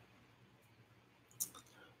 Yeah.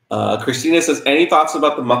 Christina says, any thoughts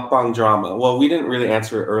about the mukbang drama? Well, we didn't really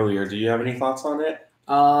answer it earlier. Do you have any thoughts on it?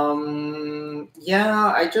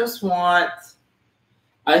 Yeah,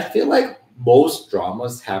 I feel like most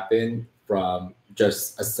dramas happen from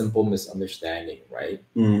just a simple misunderstanding, right?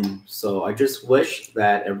 So I just wish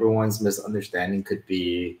that everyone's misunderstanding could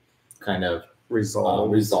be kind of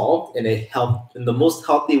resolved in the most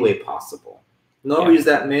healthy way possible. No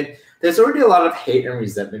resentment. There's already a lot of hate and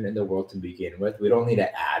resentment in the world to begin with. We don't need to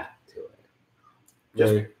add to it.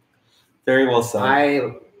 Very, very well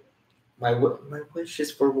said. My wish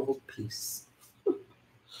is for world peace.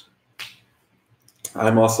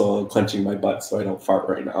 I'm also clenching my butt so I don't fart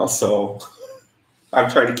right now. So I'm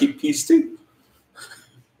trying to keep peace too.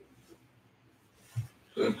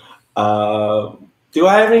 Do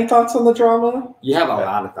I have any thoughts on the drama? You have a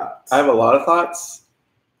lot of thoughts. I have a lot of thoughts,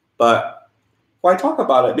 but why talk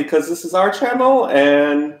about it? Because this is our channel,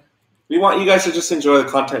 and we want you guys to just enjoy the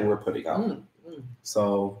content we're putting out.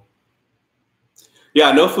 So,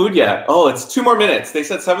 yeah, no food yet. Oh, it's 2 more minutes. They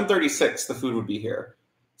said 7:36 the food would be here.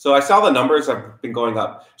 So I saw the numbers have been going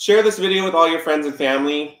up. Share this video with all your friends and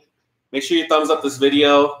family. Make sure you thumbs up this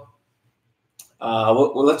video.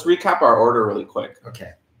 Let's recap our order really quick.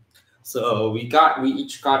 Okay. So we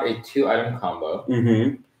each got a 2-item combo.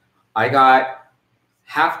 I got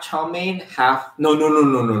half chow mein, half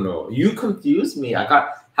no. You confused me. I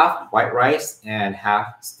got half white rice and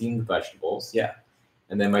half steamed vegetables. Yeah.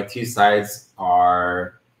 And then my 2 sides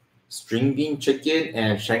are string bean chicken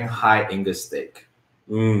and Shanghai Angus steak.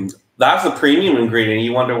 That's a premium ingredient.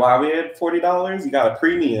 You wonder why we had $40? You got a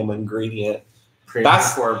premium ingredient.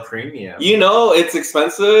 That's for a premium. You know it's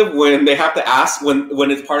expensive when they have to ask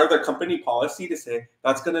when it's part of their company policy to say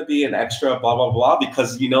that's going to be an extra blah blah blah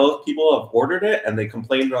because you know people have ordered it and they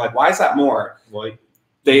complain. They're like, why is that more? Well,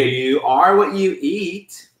 you are what you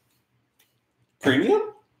eat. Premium.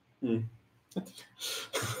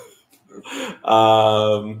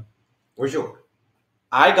 Where's yours?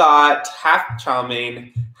 I got half chow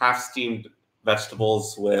mein, half steamed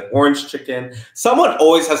vegetables with orange chicken. Someone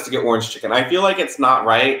always has to get orange chicken. I feel like it's not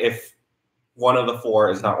right if one of the 4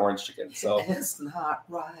 is not orange chicken. So it's not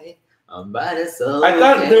right, but it's okay. I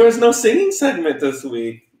thought there was no singing segment this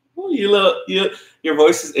week. Well, your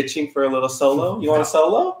voice is itching for a little solo. You want a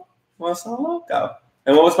solo? Want a solo? Go.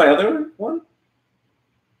 And what was my other one?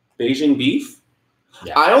 Beijing beef.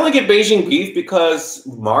 Yeah. I only get Beijing beef because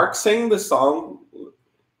Mark sang the song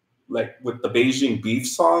like with the Beijing beef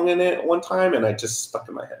song in it one time, and I just stuck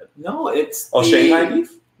in my head. No, it's Shanghai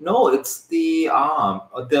beef. No, it's the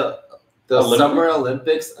Summer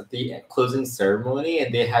Olympics at the closing ceremony,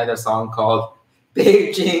 and they had a song called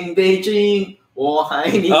Beijing, Beijing.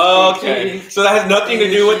 Okay, so that has nothing to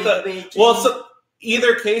do with the Beijing. Well, so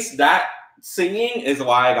either case, that singing is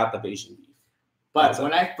why I got the Beijing beef. But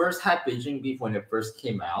when I first had Beijing beef when it first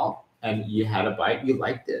came out, and you had a bite, you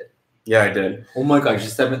liked it. Yeah, I did. Oh my gosh,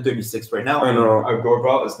 it's 7:36 right now. I know. Our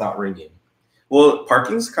doorbell is not ringing. Well,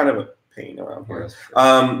 parking's kind of a pain around here.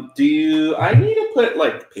 I need to put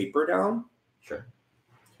like paper down? Sure.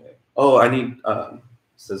 Okay. Oh, I need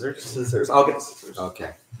scissors? Scissors. I'll get scissors.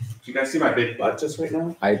 Okay. Do you guys see my big butt just right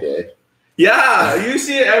now? I did. Yeah, you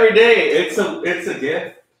see it every day. It's a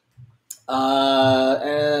gift.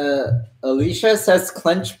 Alicia says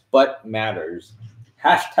clench butt matters.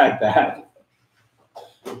 Hashtag that.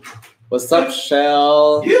 What's up,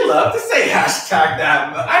 Shell? You love to say hashtag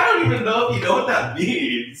that, but I don't even know if you know what that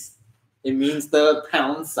means. It means the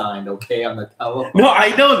pound sign, okay, on the telephone. No,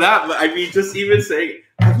 I know that, but I mean, just even saying,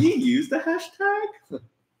 have you used the hashtag?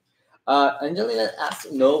 Angelina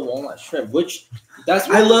asked no walnut shrimp, which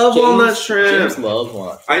I love walnut shrimp. James loves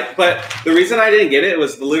walnut shrimp. But the reason I didn't get it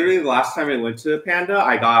was literally the last time I went to Panda,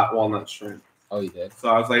 I got walnut shrimp. Oh, you did? So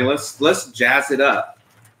I was like, let's jazz it up.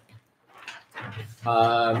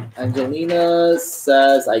 Angelina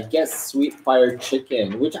says, I guess sweet fire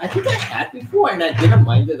chicken, which I think I had before and I didn't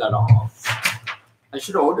mind it at all. I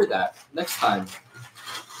should order that next time.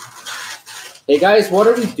 Hey guys, what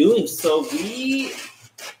are we doing? So we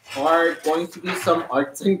are going to do some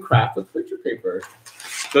arts and craft with picture paper.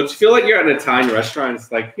 Don't you feel like you're at an Italian restaurant?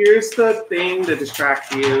 It's like, here's the thing to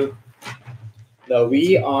distract you. No,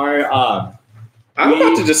 we are I'm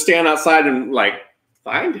about to just stand outside and like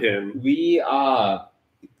find him. We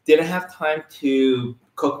didn't have time to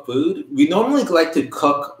cook food. We normally like to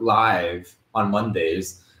cook live on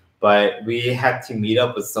Mondays, but we had to meet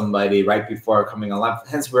up with somebody right before coming on live.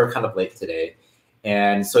 Hence, we're kind of late today.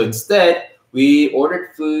 And so instead, we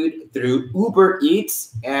ordered food through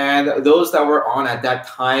UberEats, and those that were on at that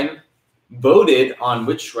time voted on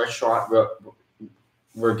which restaurant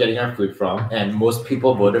we're getting our food from. And most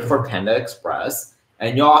people voted for Panda Express.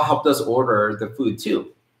 And y'all helped us order the food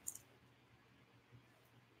too.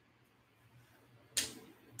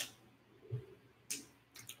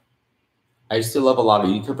 I used to love a lot of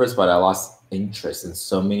YouTubers, but I lost interest in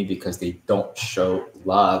so many because they don't show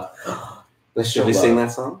love. Should we sing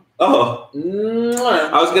that song? Oh.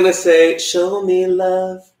 I was going to say, show me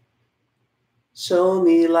love. Show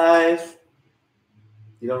me life.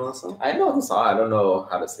 You don't know the song? I know the song. I don't know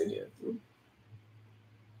how to sing it.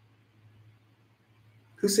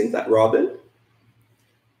 Who sings that? Robin?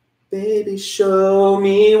 Baby, show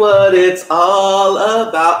me what it's all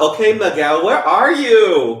about. Okay, Miguel, where are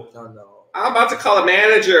you? Oh, no. I'm about to call a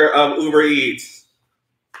manager of UberEats.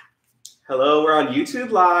 Hello, we're on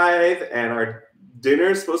YouTube Live, and our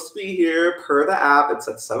dinner is supposed to be here per the app. It's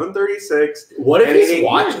at 7:36. What if he's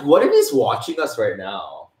watching? What if he's watching us right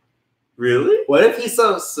now? Really? What if he's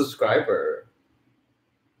a subscriber?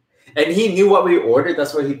 And he knew what we ordered.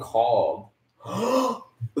 That's what he called.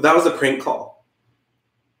 That was a prank call.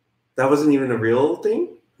 That wasn't even a real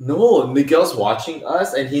thing? No, Miguel's watching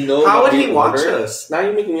us, and he knows. How would he watch us? Now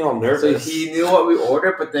you're making me all nervous. So he knew what we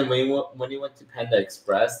ordered, but then when he went to Panda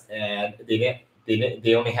Express, and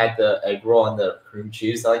they only had the egg roll and the cream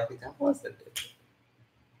cheese. Like that wasn't it.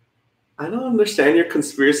 I don't understand your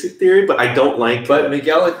conspiracy theory, but I don't like it. But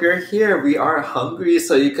Miguel, if you're here, we are hungry,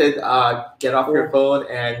 so you could get off your phone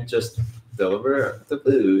and just deliver the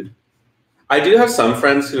food. I do have some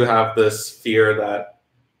friends who have this fear that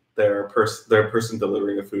their person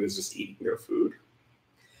delivering the food is just eating their food.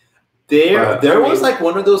 There was like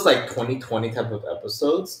one of those like 2020 type of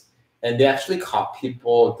episodes, and they actually caught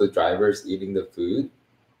the drivers eating the food,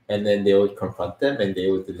 and then they would confront them and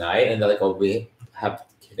they would deny it, and they're like, "Oh, we have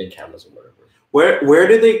hidden cameras or whatever." Where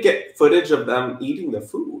did they get footage of them eating the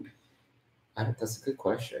food? That's a good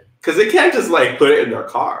question. Because they can't just like put it in their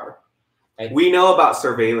car. We know about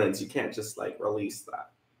surveillance. You can't just like release that.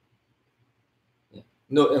 Yeah.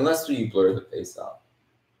 No, unless you blur the face out.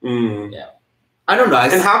 Yeah. I don't know.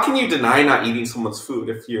 And how can you deny not eating someone's food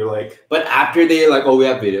if you're like... But after they like, oh, we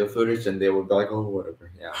have video footage, and they would be like, oh,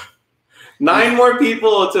 whatever. Yeah. 9 more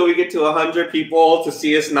people until we get to 100 people to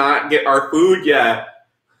see us not get our food yet.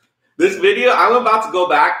 This video, I'm about to go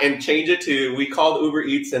back and change it to, we called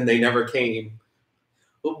UberEats and they never came.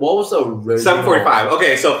 What was the original? 7:45.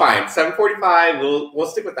 Okay, so fine. 7:45. We'll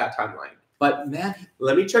stick with that timeline. But man,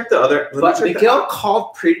 let me check the other. But Miguel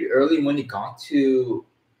called pretty early when he got to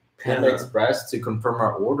Panda Express to confirm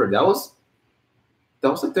our order. That was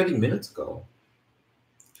like 30 minutes ago.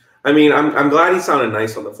 I mean, I'm glad he sounded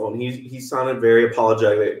nice on the phone. He sounded very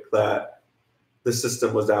apologetic that the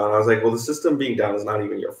system was down. I was like, well, the system being down is not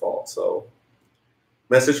even your fault. So,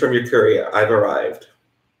 message from your courier. I've arrived.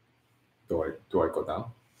 Do I go down?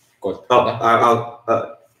 Go down. I'll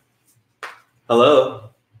hello.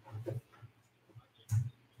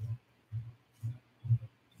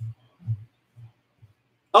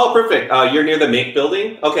 Oh, perfect. You're near the Make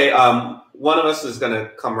building? Okay, one of us is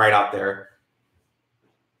gonna come right out there.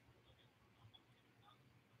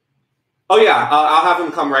 Oh yeah, I'll have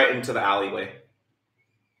him come right into the alleyway.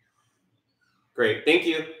 Great, thank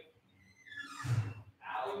you.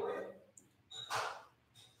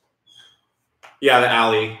 Yeah, the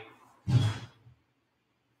alley.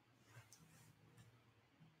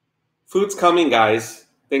 Food's coming, guys.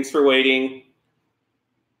 Thanks for waiting.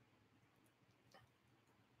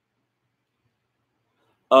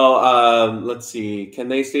 Oh, let's see. Can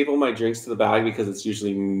they staple my drinks to the bag because it's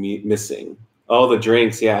usually missing? Oh, the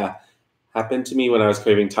drinks, yeah. Happened to me when I was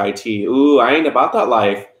craving Thai tea. Ooh, I ain't about that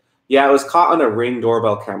life. Yeah, it was caught on a Ring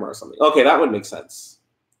doorbell camera or something. Okay, that would make sense.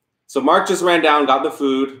 So Mark just ran down, got the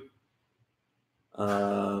food.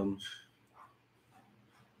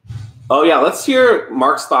 Oh yeah, let's hear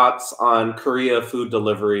Mark's thoughts on Korea food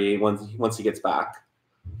delivery once he gets back.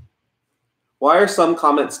 Why are some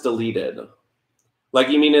comments deleted? Like,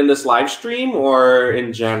 you mean in this live stream or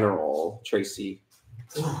in general, Tracy?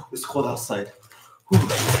 Ooh, it's cold outside.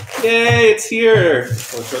 Yay, it's here.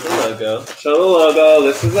 Oh, show the logo. Show the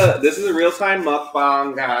logo. This is a real-time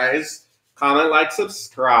mukbang, guys. Comment, like,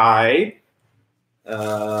 subscribe. We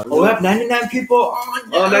have 99 people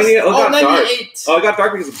on. Oh, 98. Oh, it got 98. Dark. Oh, it got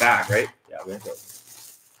dark because of the bag, right? Yeah, we have to.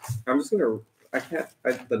 I'm just gonna. I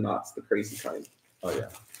can't. The knots, the crazy kind. Oh yeah.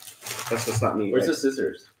 That's just not me. Where's the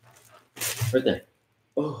scissors? Right there.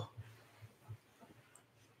 Oh.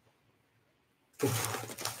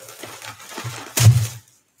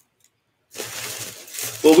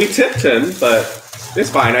 Well, we tipped him, but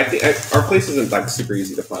it's fine. I think our place isn't like super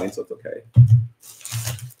easy to find, so it's okay.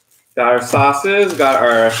 Got our sauces, got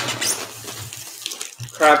our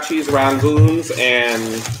crab cheese rangoons, and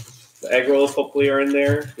the egg rolls hopefully are in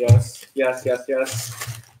there. Yes, yes, yes,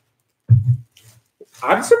 yes.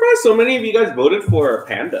 I'm surprised so many of you guys voted for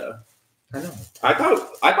Panda. I know. I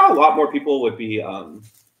thought a lot more people would be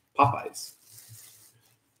Popeyes.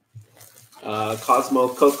 Cosmo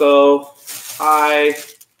Coco. Hi.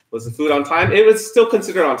 Was the food on time? It was still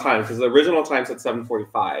considered on time because the original time said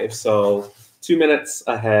 7:45. So 2 minutes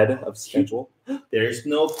ahead of schedule. There's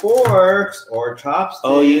no forks or chopsticks.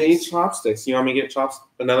 Oh, you need chopsticks. You want me to get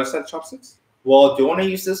another set of chopsticks? Well, do you want to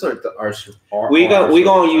use this or we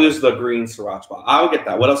gonna use the green sriracha. I'll get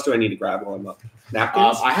that. What else do I need to grab while I'm up?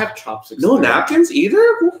 Napkins? I have chopsticks. No napkins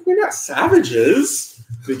either? We're not savages.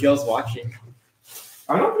 Miguel's watching.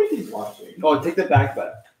 I don't think he's watching. Oh, take the bag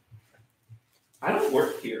back. I don't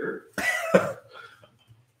work here.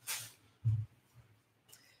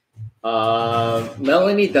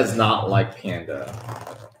 Melanie does not like Panda.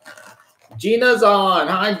 Gina's on.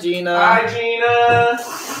 Hi, Gina. Hi, Gina.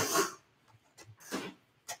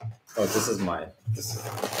 Oh, this is mine. This is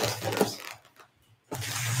yours.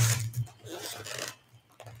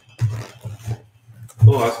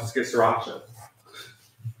 Oh, I was supposed to get sriracha.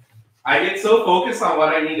 I get so focused on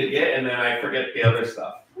what I need to get, and then I forget the other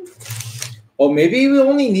stuff. Oh, maybe we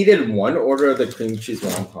only needed one order of the cream cheese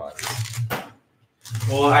wonton.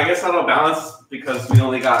 Well, I guess that'll balance because we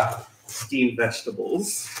only got steamed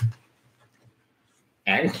vegetables.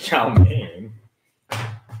 And chow mein.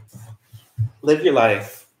 Live your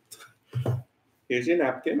life. Here's your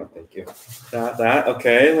napkin. Oh, thank you. That.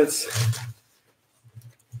 Okay, let's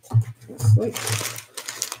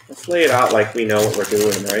lay it out like we know what we're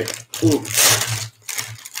doing, right? Ooh.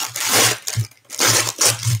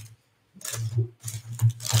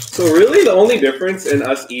 So really the only difference in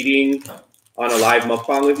us eating on a live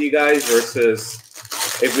mukbang with you guys versus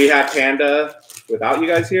if we had Panda without you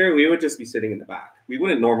guys here, we would just be sitting in the back. We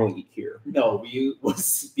wouldn't normally eat here. No, we would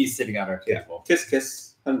be sitting at our table. Kiss,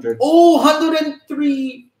 kiss, 100. Oh,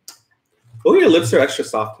 103. Oh, your lips are extra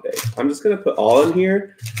soft today. I'm just going to put all in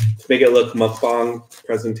here to make it look mukbang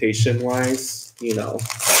presentation-wise, you know.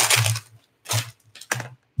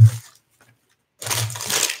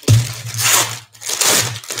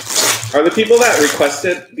 Are the people that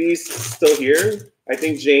requested these still here? I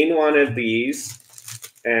think Jane wanted these,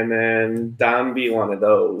 and then Dambi wanted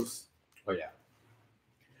those. Oh yeah.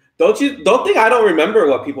 Don't think I don't remember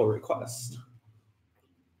what people request.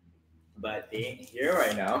 But they ain't here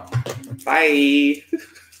right now. Bye.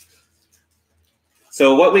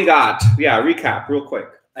 So what we got? Yeah, recap real quick.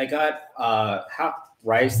 I got half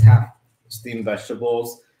rice, half steamed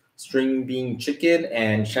vegetables, string bean chicken,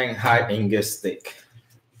 and Shanghai Angus steak.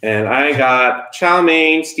 And I got chow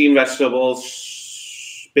mein, steamed vegetables,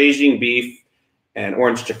 Beijing beef, and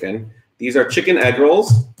orange chicken. These are chicken egg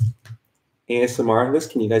rolls. ASMR. This,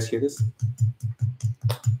 can you guys hear this?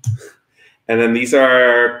 And then these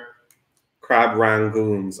are crab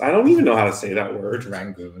rangoons. I don't even know how to say that word.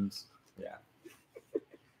 Rangoons. Yeah.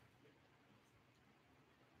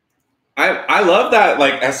 I love that.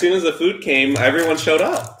 Like as soon as the food came, everyone showed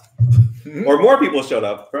up. Or more people showed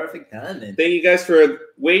up. Perfect timing. Thank you guys for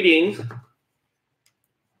waiting.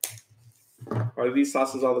 Are these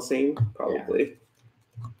sauces all the same? Probably.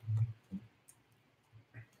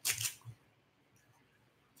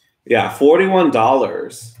 Yeah,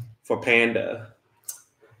 $41 for Panda.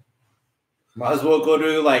 Might as well go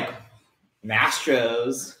to like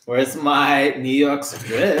Mastro's. Where's my New York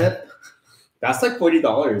strip? That's like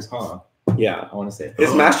 $40, huh? Yeah, I want to say.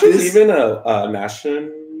 Is Mastro's even a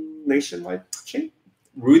nationwide chain?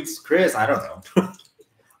 Roots Chris, I don't know.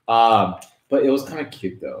 But it was kind of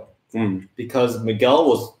cute though. Because Miguel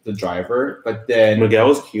was the driver, but then Miguel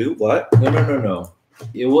was cute. What? No.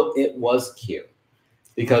 It was cute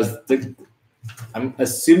because I'm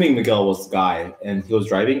assuming Miguel was the guy and he was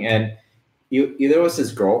driving, and either it was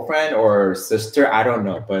his girlfriend or sister, I don't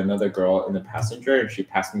know, but another girl in the passenger, and she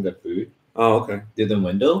passed me the food. Oh, okay. Through the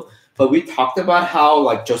window. But we talked about how,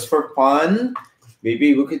 like, just for fun,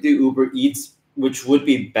 maybe we could do UberEats, which would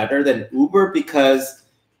be better than Uber because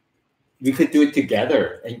we could do it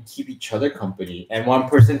together and keep each other company. And one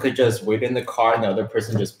person could just wait in the car and the other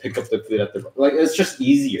person just pick up the food at the... Like, it's just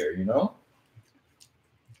easier, you know?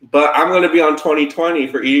 But I'm going to be on 2020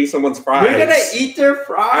 for eating someone's fries. You're going to eat their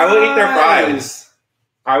fries. I will eat their fries.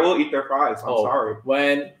 I will eat their fries. I'm sorry.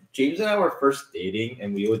 When James and I were first dating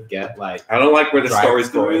and we would get, like... I don't like where the story's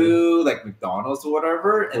going. Like McDonald's or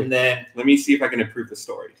whatever. And then... Let me see if I can improve the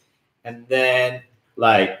story. And then...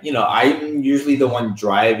 Like, you know, I'm usually the one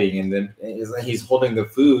driving, and then he's holding the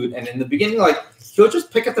food. And in the beginning, like, he'll just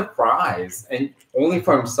pick up the fries and only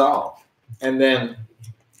for himself. And then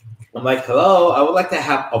I'm like, hello, I would like to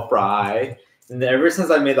have a fry. And then ever since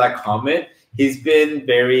I made that comment, he's been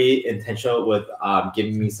very intentional with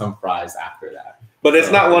giving me some fries after that. But it's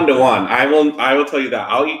not 1-to-1. I will tell you that.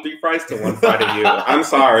 I'll eat 3 fries to 1 fry to you. I'm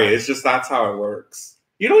sorry. It's just that's how it works.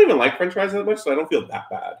 You don't even like French fries that much, so I don't feel that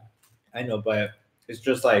bad. I know, but it's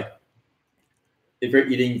just like if you're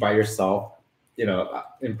eating by yourself, you know,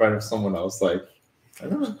 in front of someone else, like, I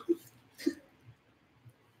don't know.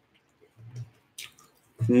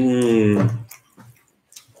 Mm.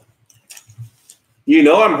 You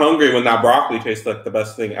know I'm hungry when that broccoli tastes like the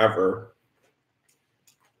best thing ever.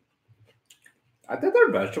 I thought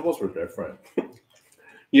their vegetables were different.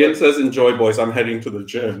 Yin says, enjoy, boys. I'm heading to the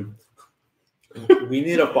gym. We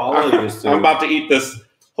need to follow you soon. I'm about to eat this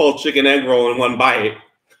whole chicken egg roll in one bite.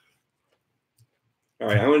 All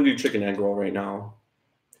right, I'm going to do chicken egg roll right now.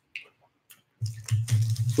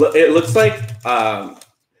 It looks like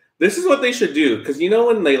this is what they should do, because you know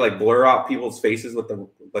when they like blur out people's faces with the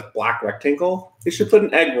like black rectangle, they should put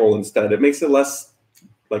an egg roll instead. It makes it less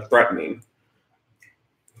like threatening.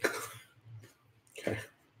 Okay.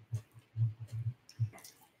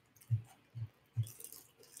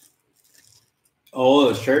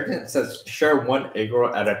 Oh, Sheridan says share one egg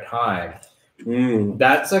roll at a time. Mm.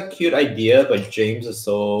 That's a cute idea, but James is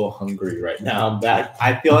so hungry right now that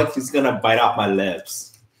I feel like he's gonna bite out my lips.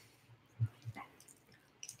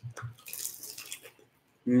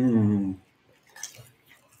 Mm.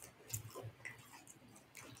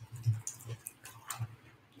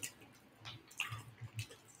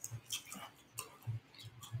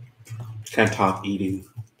 Can't top eating.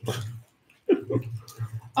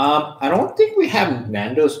 I don't think we have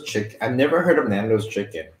Nando's chicken. I've never heard of Nando's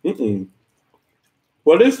chicken. Mm-mm.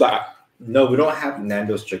 What is that? No, we don't have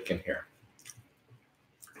Nando's chicken here.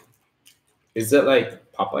 Is it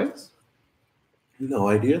like Popeyes? No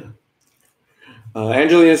idea.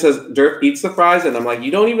 Angelina says Dirk eats the fries, and I'm like,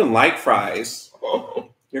 you don't even like fries.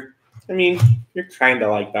 You're kind of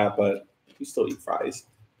like that, but you still eat fries.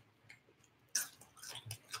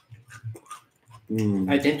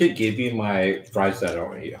 I tend to give you my fries that I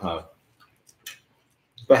don't eat, huh?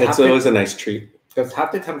 But It's always a nice treat. Because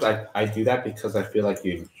half the times I do that because I feel like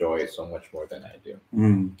you enjoy it so much more than I do.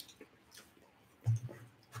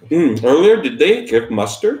 Earlier, did they give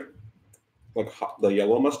mustard? Like the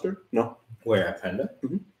yellow mustard? No. Where, at Panda?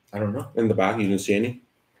 Mm-hmm. I don't know. In the back, you didn't see any?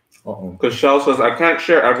 Uh-oh. Because Shell says, I can't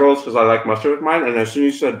share egg rolls because I like mustard with mine. And as soon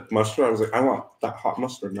as you said mustard, I was like, I want that hot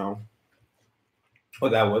mustard now. Oh,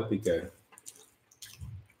 that would be good.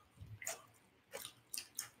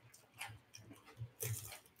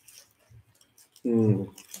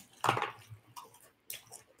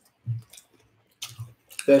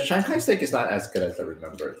 The Shanghai steak is not as good as I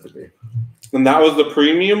remember it to be. And that was the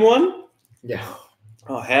premium one? Yeah.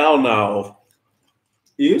 Oh, hell no.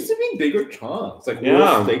 It used to be bigger chunks, like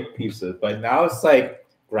little steak pieces, but now it's like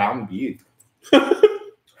ground beef.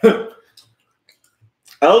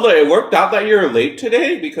 Elda, it worked out that you're late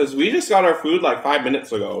today because we just got our food like 5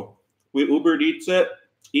 minutes ago. We UberEats it,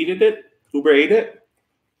 Uber ate it.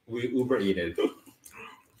 We Uber ate it.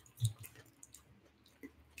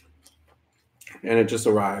 And it just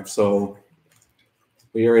arrived, so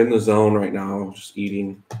we are in the zone right now, just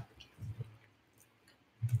eating.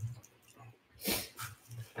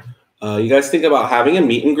 You guys think about having a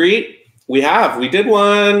meet and greet? We did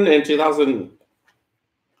one in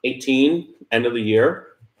 2018, end of the year.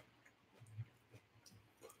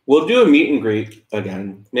 We'll do a meet and greet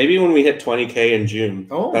again. Maybe when we hit 20K in June.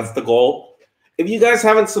 Oh. That's the goal. If you guys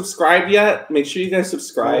haven't subscribed yet, make sure you guys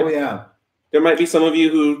subscribe. Oh, yeah. There might be some of you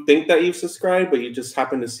who think that you've subscribed, but you just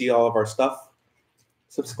happen to see all of our stuff.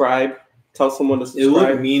 Subscribe. Tell someone to subscribe. It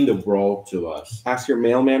would mean the world to us. Ask your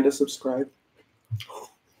mailman to subscribe.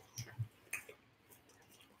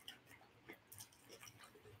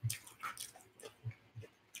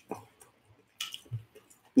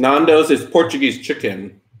 Nando's is Portuguese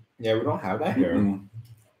chicken. Yeah, we don't have that here. Mm-mm.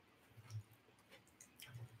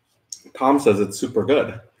 Tom says it's super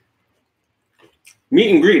good.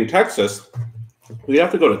 Meet and greet in Texas. We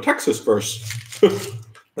have to go to Texas first.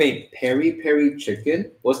 Wait, Peri Peri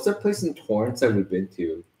Chicken? What's the place in Torrance that we've been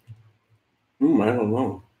to? I don't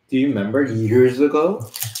know. Do you remember years ago?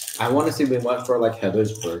 I want to say we went for like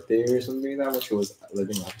Heather's birthday or something like that when she was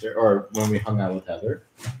living up there, or when we hung out with Heather.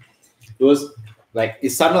 It was like,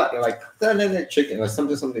 it sounded like chicken, like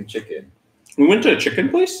something chicken. We went to a chicken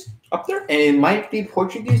place up there? And it might be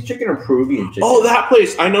Portuguese chicken or Peruvian chicken. Oh, that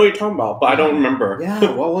place. I know what you're talking about, but I don't remember.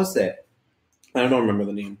 Yeah, what was it? I don't remember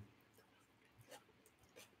the name.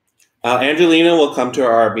 Angelina will come to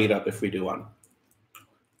our meetup if we do one.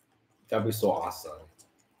 That'd be so awesome.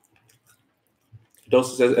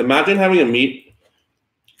 Dosa says, imagine having a meet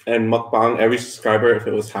and mukbang every subscriber if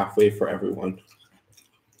it was halfway for everyone.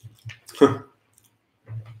 Should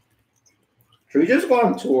we just go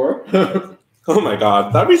on tour? Oh my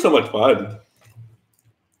god, that'd be so much fun.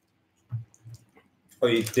 Oh,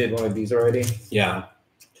 you did one of these already? Yeah.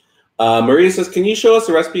 Maria says, can you show us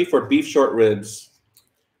a recipe for beef short ribs?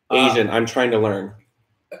 Asian, I'm trying to learn.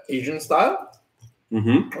 Asian style?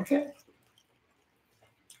 Mm-hmm. Okay.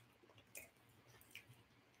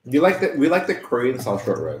 We like the Korean style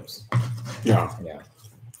short ribs. Yeah. Yeah.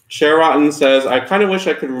 Sheraton says, I kind of wish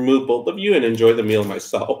I could remove both of you and enjoy the meal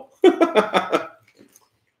myself.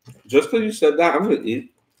 Just because you said that, I'm going to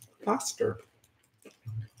eat faster.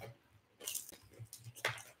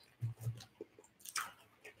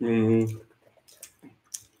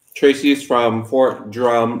 Tracy's from Fort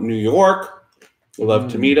Drum, New York. Would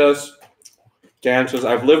love to meet us. Dan says,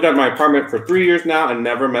 I've lived at my apartment for 3 years now and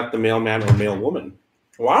never met the mailman or mailwoman.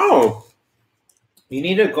 Wow. You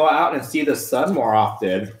need to go out and see the sun more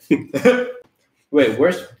often. Wait,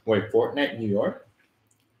 Fortnite, New York?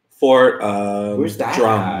 Fort Where's that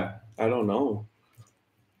Drum. at? I don't know.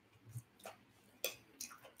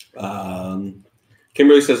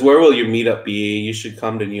 Kimberly says, where will your meetup be? You should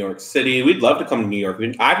come to New York City. We'd love to come to New York.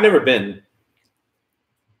 I've never been.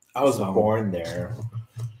 I was born there.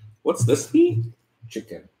 What's this meat?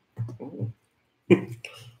 Chicken. Oh.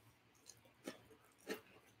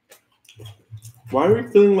 Why are we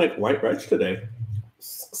feeling like white rice today?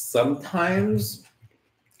 Sometimes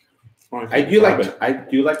Oh, I do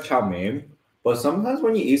like chow mein, but sometimes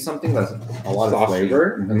when you eat something that's a lot of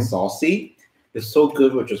flavor and saucy, it's so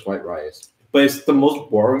good with just white rice. But it's the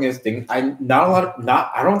most boringest thing. I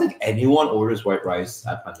don't think anyone orders white rice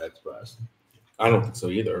at Panda Express. I don't think so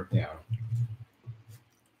either. Yeah.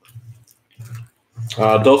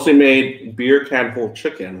 Dulce made beer can pulled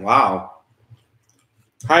chicken. Wow.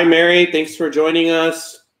 Hi, Mary. Thanks for joining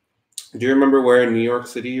us. Do you remember where in New York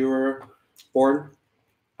City you were born?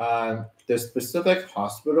 The specific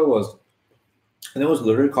hospital was, and it was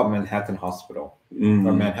literally called Manhattan Hospital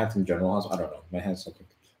or Manhattan General Hospital. I don't know. Manhattan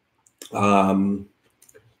something.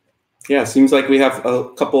 Yeah, seems like we have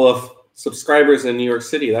a couple of subscribers in New York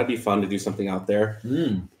City. That'd be fun to do something out there.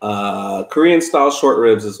 Korean style short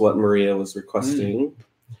ribs is what Maria was requesting.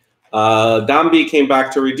 Dambi came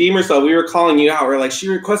back to redeem herself. We were calling you out. We're like, she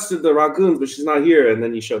requested the ragoons, but she's not here. And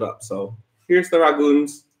then you showed up. So here's the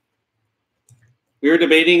ragoons. We were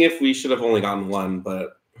debating if we should have only gotten one,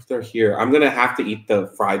 but if they're here, I'm going to have to eat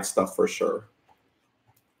the fried stuff for sure.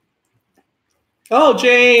 Oh,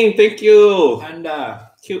 Jane, thank you.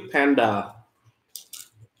 Panda. Cute panda.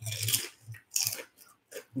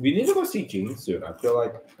 We need to go see Jane soon. I feel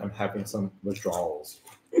like I'm having some withdrawals.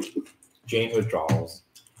 Jane withdrawals.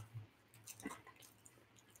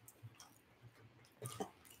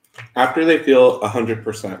 After they feel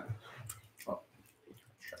 100%. Oh,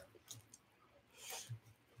 sure.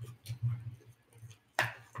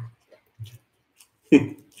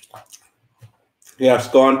 Yes,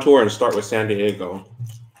 go on tour and start with San Diego.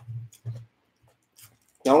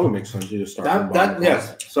 That would make sense. You just start from the bottom.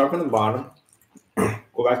 Yes, start from the bottom.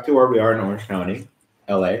 Go back to where we are in Orange County,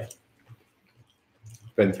 LA,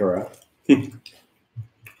 Ventura,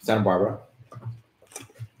 Santa Barbara,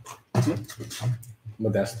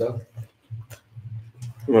 Modesto.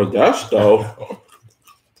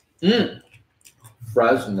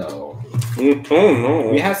 Fresno. Oh no.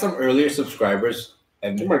 We had some earlier subscribers.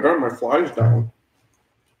 And oh my god, my fly's down.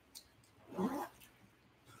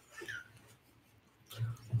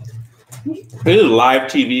 This is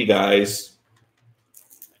live TV, guys.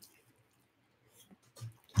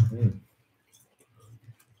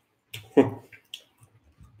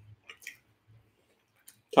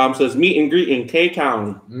 Tom says, meet and greet in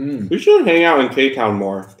K-Town. We should hang out in K-Town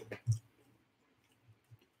more.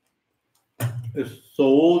 It's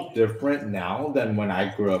so different now than when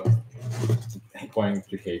I grew up going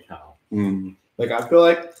to K-Town. Like, I feel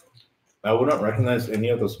like I wouldn't recognize any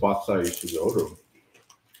of the spots I used to go to.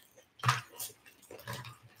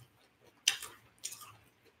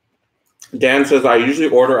 Dan says, I usually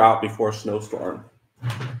order out before a snowstorm.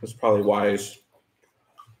 That's probably wise.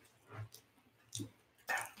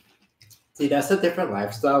 See, that's a different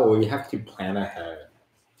lifestyle where you have to plan ahead.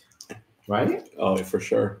 Right? Oh, for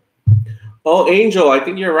sure. Oh, Angel, I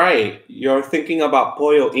think you're right. You're thinking about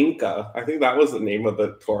Pollo Inca. I think that was the name of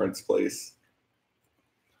the Torrance place.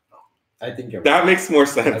 I think you're that right. makes more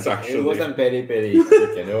sense, actually. It wasn't peri peri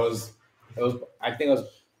chicken. It was, I think it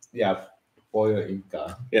was, yeah, Pollo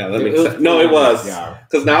Inca. Yeah, that makes sense. No, it was. Yeah.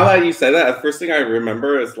 Because now that you said that, the first thing I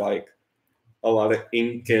remember is like a lot of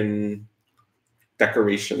Incan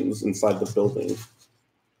decorations inside the building.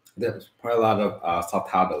 There's probably a lot of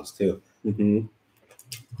saltados too. Mm-hmm.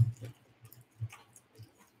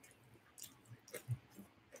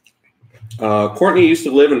 Courtney used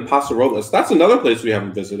to live in Paso Robles. That's another place we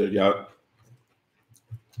haven't visited yet.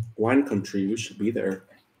 Wine country. We should be there.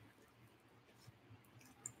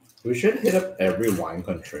 We should hit up every wine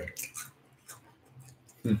country.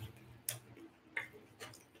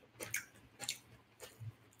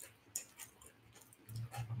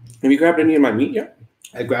 Have you grabbed any of my meat yet?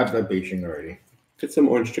 I grabbed that Beijing already. Get some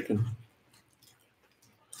orange chicken.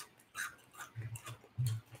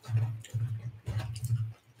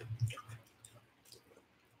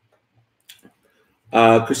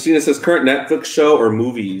 Christina says current Netflix show or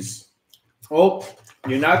movies. Oh,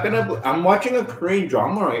 you're not gonna. I'm watching a Korean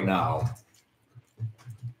drama right now,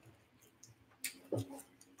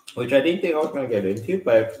 which I think they all gonna get into,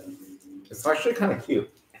 but it's actually kind of cute.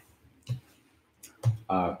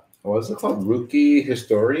 What was it called? Rookie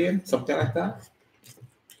Historian, something like that.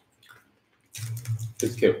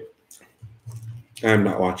 It's cute. I'm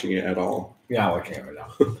not watching it at all. You're not watching it right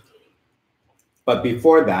now. But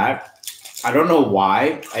before that, I don't know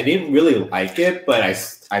why. I didn't really like it, but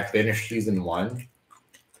I finished season 1.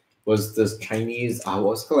 Was this Chinese,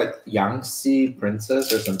 what's it called, like Yangtze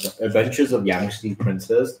Princess or something? Adventures of Yangtze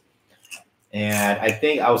Princess. And I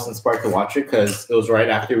think I was inspired to watch it because it was right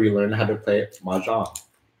after we learned how to play Mahjong.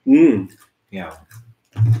 Yeah.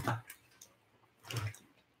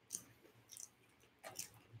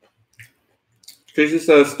 Tracy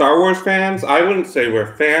says, Star Wars fans, I wouldn't say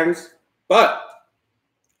we're fans, but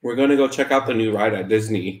we're going to go check out the new ride at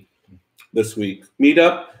Disney this week.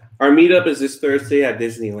 Our meetup is this Thursday at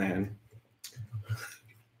Disneyland.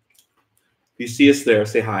 If you see us there,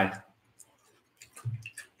 say hi.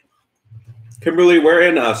 Kimberly, we're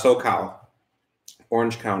in SoCal,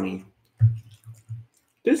 Orange County,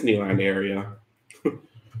 Disneyland area.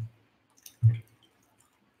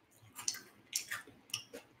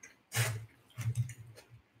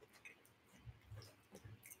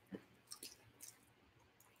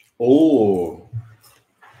 Oh,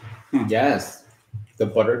 yes. The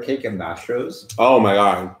butter cake and nachos. Oh my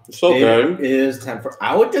God. It's so good. It is time for.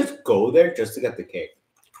 I would just go there just to get the cake.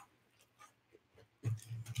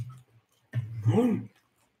 Should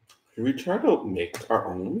we try to make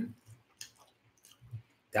our own?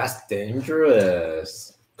 That's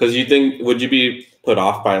dangerous. Because would you be put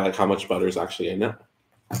off by like how much butter is actually in it?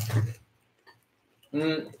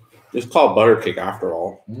 It's called butter cake after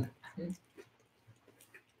all.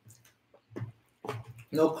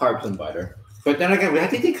 No carbs and butter. But then again, we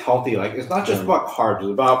have to think healthy. Like, it's not just about carbs. It's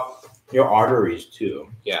about your arteries, too.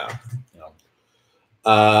 Yeah.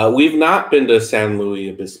 We've not been to San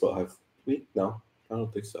Luis Obispo, have we? No, I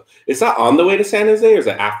don't think so. It's not on the way to San Jose, or is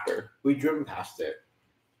it after? We driven past it.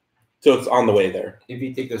 So it's on the way there. If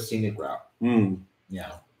you take the scenic route.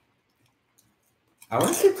 Yeah. I want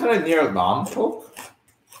to say kind of near Lompoc.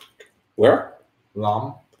 Where?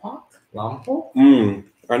 Lompoc?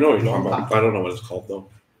 I know what you're talking about. I don't know what it's called, though.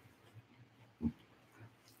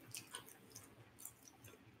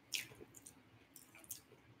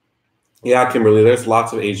 Yeah, Kimberly, there's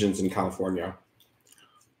lots of Asians in California.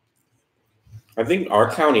 I think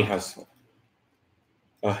our county has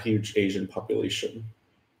a huge Asian population.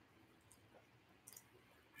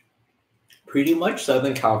 Pretty much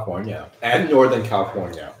Southern California and Northern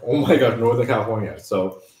California. Oh my God, Northern California.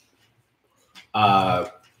 So,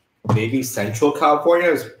 maybe Central California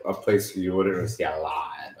is a place you wouldn't see a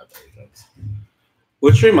lot of Asians.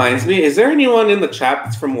 Which reminds me, is there anyone in the chat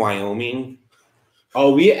that's from Wyoming?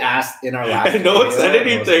 Oh, we asked in our last no one said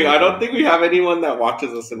anything. I don't think we have anyone that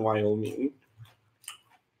watches us in Wyoming.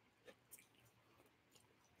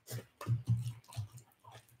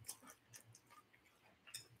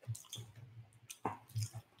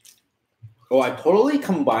 Oh, I totally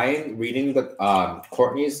combined reading the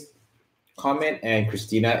Courtney's comment and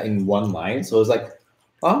Christina in one line. So it was like,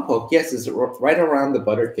 Lompoc, yes, it's right around the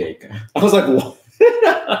butter cake. I was like, what?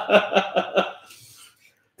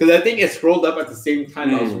 Because I think it scrolled up at the same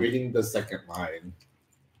time I was reading the second line.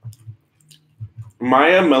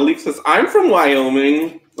 Maya Malik says, I'm from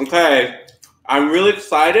Wyoming. Okay. I'm really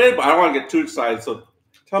excited, but I don't want to get too excited. So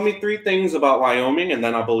tell me 3 things about Wyoming, and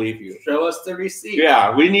then I'll believe you. Show us the receipt.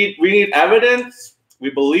 Yeah, we need evidence. We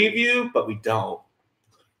believe you, but we don't.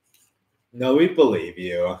 No, we believe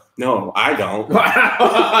you. No, I don't.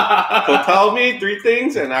 So tell me 3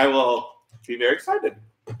 things, and I will be very excited.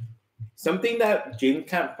 Something that James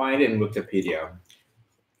can't find in Wikipedia.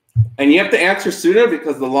 And you have to answer sooner,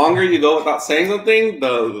 because the longer you go without saying something,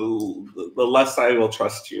 the less I will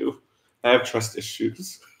trust you. I have trust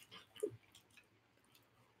issues.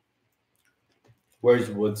 Where's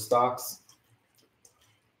Woodstocks?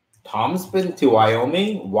 Tom's been to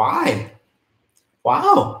Wyoming? Why?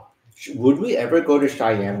 Wow. Would we ever go to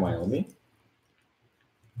Cheyenne, Wyoming?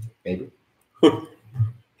 Maybe.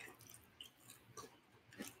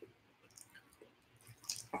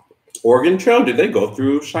 Oregon Trail? Did they go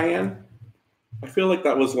through Cheyenne? I feel like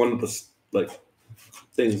that was one of the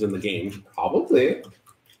things in the game. Probably.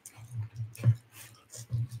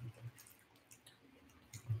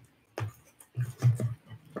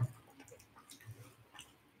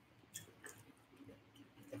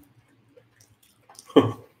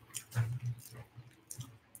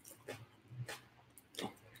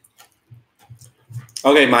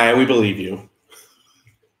 Okay, Maya, we believe you.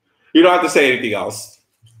 You don't have to say anything else.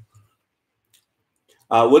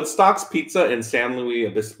 Woodstock's Pizza in San Luis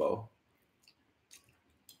Obispo.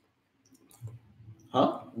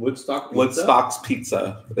 Huh? Woodstock Pizza? Woodstock's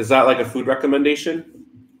Pizza. Is that like a food recommendation?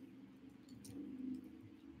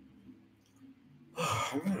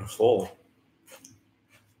 I'm kind of full.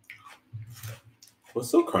 What's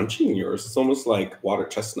so crunchy in yours? It's almost like water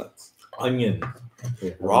chestnuts. Onion.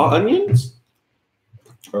 Raw onions?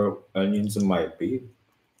 Or onions in my beef.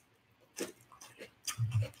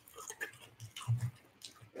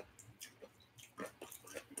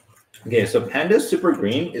 Okay, so Panda Super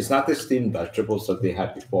Green is not the steamed vegetables that they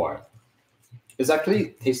had before. It's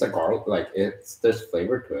actually tastes like garlic, like there's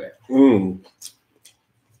flavor to it. Mm.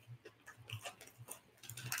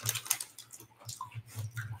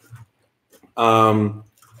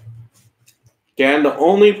 Dan, the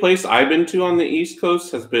only place I've been to on the East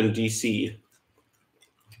Coast has been DC.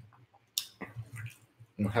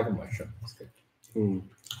 I have a mushroom. Mm.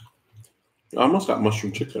 I almost got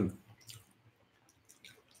mushroom chicken.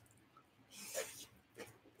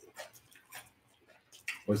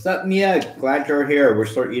 What's up, Mia? Glad you're here. We're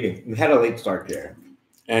still eating. We had a late start here.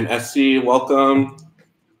 And SC, welcome.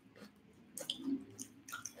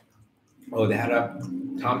 Oh,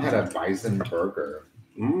 Tom had a bison burger.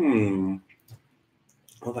 Mmm.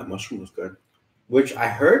 Oh, that mushroom was good. Which I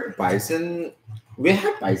heard bison. We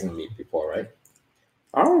had bison meat before, right?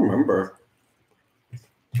 I don't remember.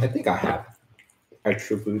 I think I have. At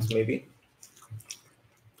True Foods, maybe.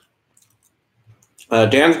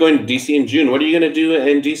 Dan's going to DC in June. What are you going to do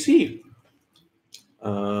in DC?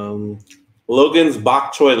 Logan's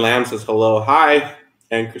Bok Choy Lamb says hello. Hi.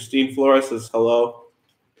 And Christine Flores says hello.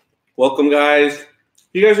 Welcome, guys. If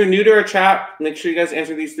you guys are new to our chat, make sure you guys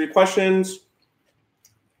answer these 3 questions.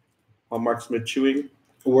 While Mark's mid chewing.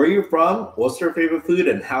 Where are you from? What's your favorite food?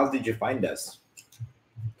 And how did you find us?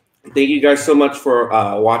 Thank you guys so much for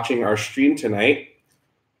watching our stream tonight.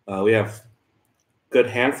 We have good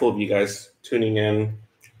handful of you guys tuning in,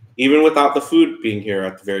 even without the food being here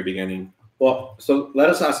at the very beginning. Well, so let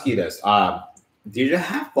us ask you this. Did you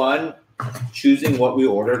have fun choosing what we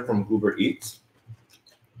ordered from UberEats?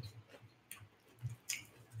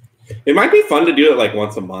 It might be fun to do it like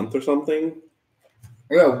once a month or something.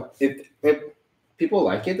 Yeah, if people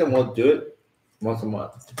like it, then we'll do it once a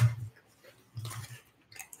month.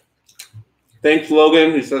 Thanks,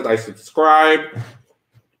 Logan, who says I subscribe.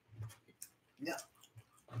 Yeah.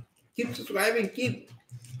 Keep subscribing. Keep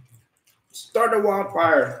start a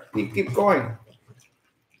wildfire. Keep going.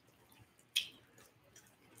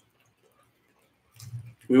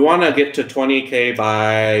 We want to get to 20K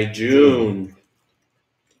by June.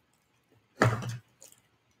 I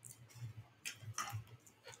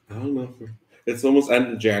don't know. It's almost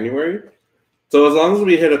end of January. So as long as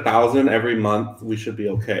we hit 1,000 every month, we should be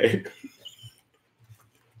okay.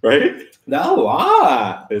 Right?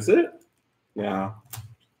 No, Is it? Yeah.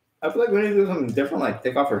 I feel like we need to do something different, like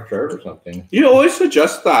take off our shirt or something. You always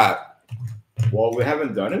suggest that. Well, we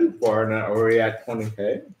haven't done it before, and are we at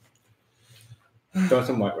 20K? Throw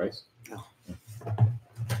some white rice.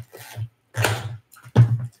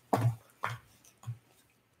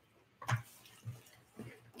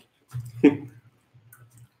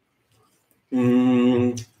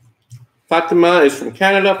 Fatima is from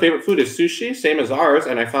Canada. Favorite food is sushi, same as ours.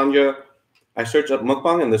 And I found you. I searched up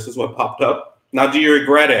mukbang, and this is what popped up. Now, do you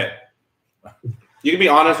regret it? You can be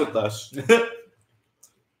honest with us.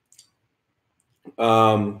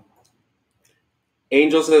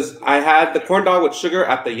 Angel says, I had the corn dog with sugar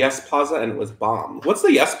at the Yes Plaza, and it was bomb. What's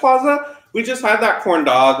the Yes Plaza? We just had that corn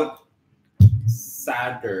dog.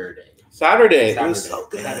 Saturday. It was so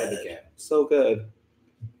good. Saturday. So good.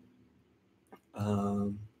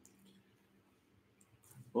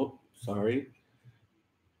 Oh, sorry.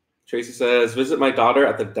 Tracy says, visit my daughter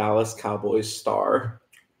at the Dallas Cowboys Star.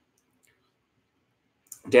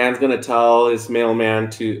 Dan's going to tell his mailman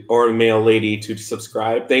or mail lady to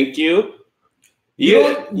subscribe. Thank you. You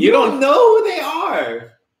don't know who they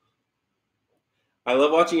are. I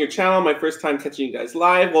love watching your channel. My first time catching you guys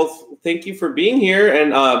live. Well, thank you for being here.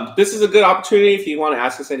 And this is a good opportunity if you want to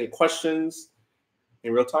ask us any questions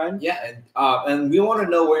in real time. Yeah, and we want to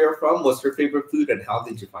know where you're from. What's your favorite food, and how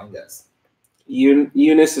did you find us?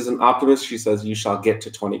 Eunice is an optimist. She says, you shall get to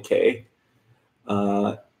 20K.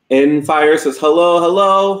 Fire says,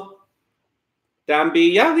 hello.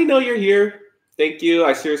 Dambi, yeah, we know you're here. Thank you.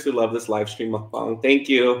 I seriously love this live stream mukbang. Thank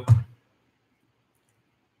you.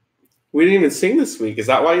 We didn't even sing this week. Is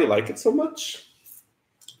that why you like it so much?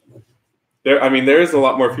 There is a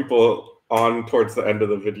lot more people on towards the end of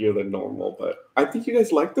the video than normal, but I think you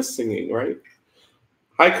guys like the singing, right?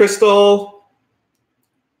 Hi, Crystal.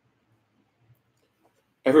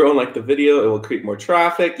 Everyone liked the video. It will create more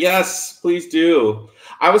traffic. Yes, please do.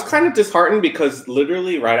 I was kind of disheartened because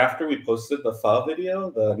literally right after we posted the pho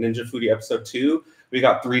video, the Ninja Foodie episode 2, we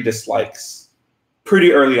got 3 dislikes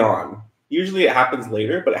pretty early on. Usually it happens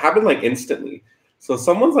later, but it happened like instantly. So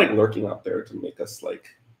someone's like lurking out there to make us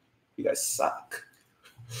like, you guys suck.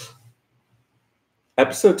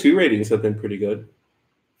 Episode 2 ratings have been pretty good.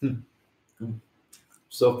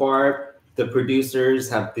 So far, the producers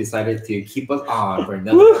have decided to keep us on for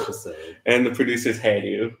another episode. And the producers hate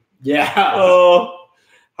you. Yeah. Oh,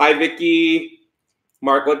 hi, Vicky.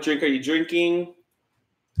 Mark, what drink are you drinking?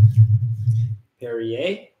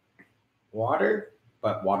 Perrier, water,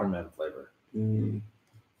 but watermelon flavor.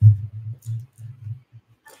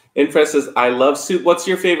 Infra says, I love soup. What's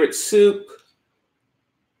your favorite soup?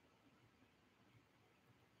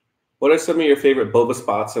 What are some of your favorite boba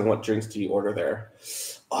spots and what drinks do you order there?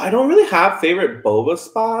 Oh, I don't really have favorite boba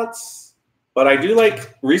spots, but I do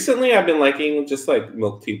like, recently I've been liking just like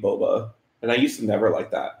milk tea boba, and I used to never like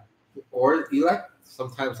that. Or you like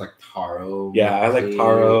sometimes like taro. Yeah, I like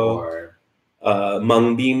taro. Or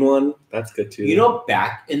mung bean one. That's good too. You know,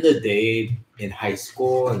 back in the day in high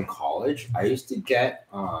school and college, I used to get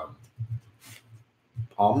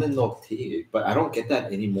almond milk tea, but I don't get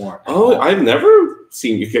that anymore. Oh, I've never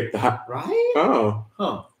seen you get that. Right? Oh.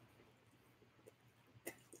 Huh.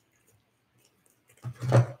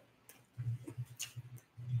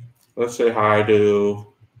 Let's say hi to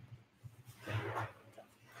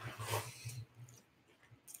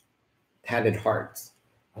Padded Hearts.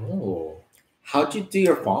 Oh. How'd you do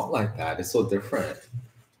your font like that? It's so different.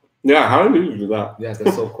 Yeah, how did you do that? Yeah,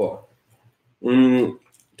 that's so cool.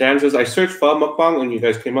 Dan says, I searched pho mukbang when you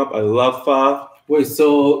guys came up. I love pho. Wait,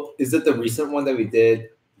 so is it the recent one that we did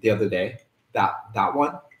the other day? That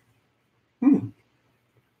one?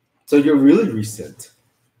 So you're really recent.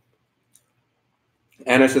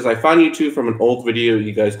 Anna says, I found you two from an old video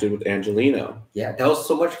you guys did with Angelino. Yeah, that was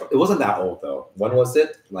so much fun. It wasn't that old though. When was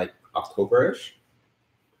it? Like October-ish?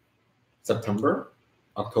 September?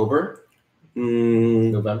 October?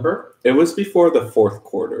 November? It was before the 4th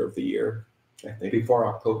quarter of the year, I think. Before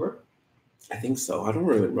October? I think so. I don't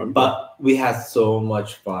really remember. But we had so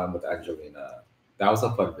much fun with Angelina. That was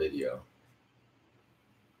a fun video.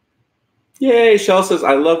 Yay, Shell says,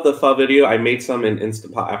 I love the pho video. I made some in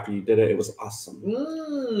Instant Pot after you did it. It was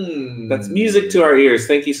awesome. That's music to our ears.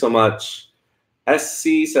 Thank you so much.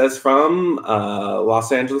 SC says, from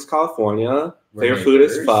Los Angeles, California. Favorite food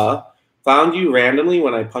is pho. Found you randomly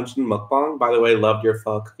when I punched in mukbang. By the way, loved your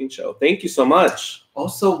pho cooking show. Thank you so much.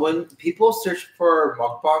 Also, when people search for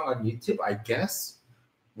mukbang on YouTube, I guess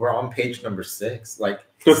we're on page number 6. Like,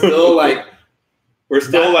 still like... We're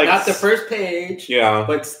still not the first page, yeah,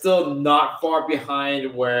 but still not far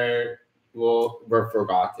behind where we're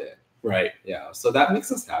forgotten. Right. Yeah. So that makes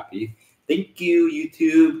us happy. Thank you,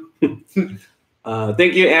 YouTube.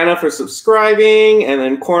 Thank you, Anna, for subscribing. And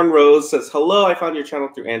then Corn Rose says, hello, I found your channel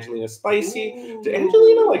through Angelina Spicy. Ooh. Did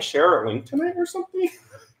Angelina like share a link tonight or something?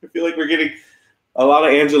 I feel like we're getting a lot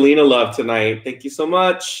of Angelina love tonight. Thank you so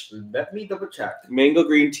much. Let me double check. Mango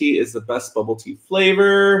green tea is the best bubble tea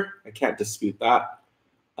flavor. I can't dispute that.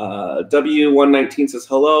 W119 says,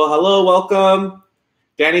 hello, welcome.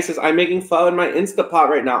 Danny says, I'm making pho in my Instapot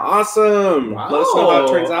right now. Awesome. Wow. Let us know how it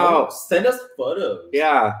turns out. Send us photos.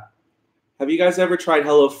 Yeah. Have you guys ever tried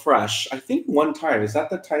HelloFresh? I think one time. Is that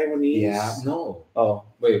the Taiwanese? Yeah. No. Oh.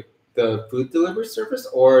 Wait. The food delivery service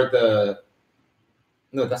or the...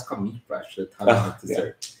 No, that's called Meat Fresh, the Taiwanese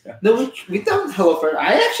dessert. Yeah. No, we done HelloFresh.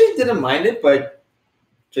 I actually didn't mind it, but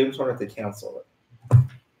James wanted to cancel it.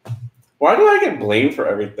 Why do I get blamed for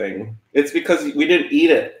everything? It's because we didn't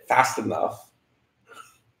eat it fast enough.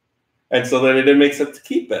 And so then it didn't make sense to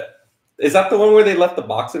keep it. Is that the one where they left the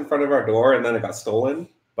box in front of our door and then it got stolen?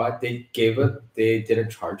 But they didn't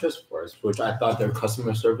charge us for it, which I thought their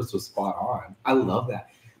customer service was spot on. I love that.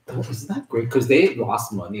 Isn't that great? Because they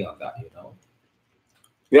lost money on that, you know?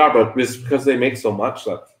 Yeah, but it's because they make so much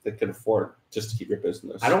that they can afford just to keep your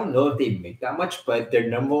business. I don't know if they make that much, but their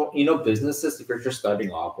businesses, if you're just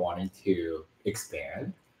starting off wanting to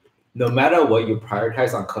expand, no matter what, you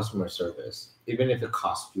prioritize on customer service, even if it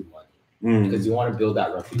costs you money, because you want to build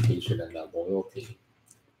that reputation and that loyalty,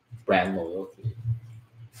 brand loyalty,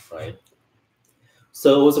 right?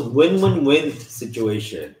 So it was a win-win-win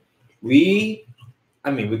situation. We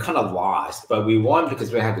kind of lost, but we won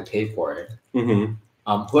because we had to pay for it. Mm-hmm.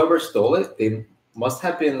 Whoever stole it, they must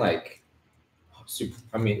have been like super.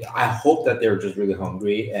 I mean, I hope that they were just really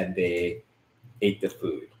hungry and they ate the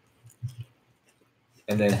food.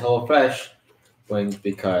 And then HelloFresh went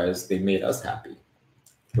because they made us happy.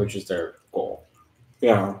 which is their goal.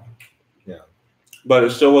 Yeah. Yeah. But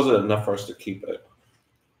it still wasn't enough for us to keep it.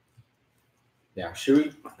 Yeah, should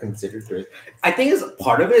we consider it? I think it's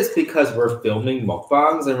part of it is because we're filming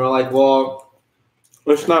mukbangs and we're like, well,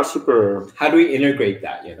 it's not super. How do we integrate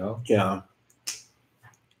that? You know? Yeah.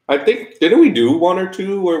 I think didn't we do one or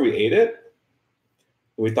two where we ate it?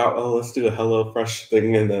 We thought, oh, let's do a HelloFresh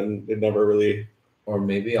thing, and then it never really. Or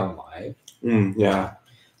maybe on live. Yeah.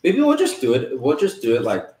 Maybe we'll just do it. We'll just do it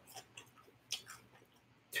like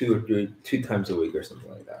 2 times a week or something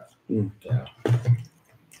like that. Yeah.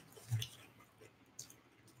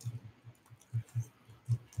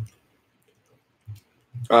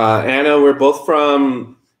 Anna, we're both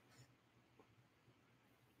from.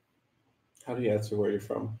 How do you answer where you're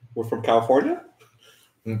from? We're from California.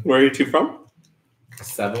 Where are you two from?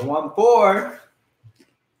 714.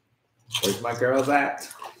 Where's my girls at?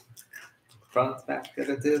 Front, back, I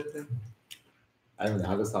don't know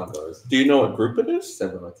how the song goes. Do you know what group it is?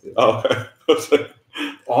 712. Oh, okay.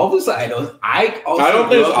 All of a sudden, I know. I also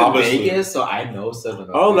grew up in Vegas, so I know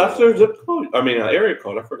 702. Oh, that's their zip code. I mean, area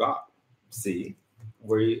code. I forgot. See,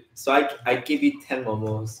 so I give you 10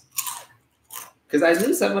 momos because I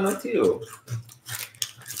knew 702.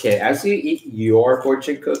 Okay, as you eat your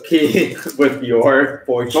fortune cookie with your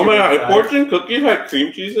fortune. Oh my god! If fortune cookies had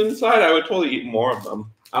cream cheese inside, I would totally eat more of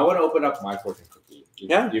them. I want to open up my fortune cookie.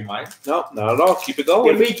 Do you mind? No, not at all. Keep it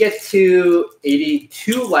going. If we get to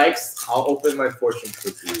 82 likes, I'll open my fortune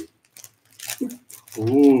cookie.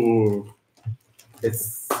 Ooh.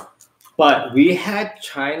 But we had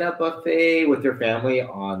China buffet with your family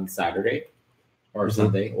on Saturday or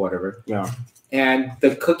Sunday, or whatever. Yeah. And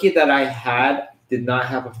the cookie that I had did not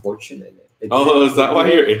have a fortune in it. Is that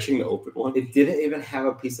why you're itching to open one? It didn't even have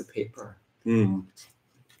a piece of paper. It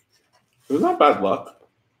was not bad luck.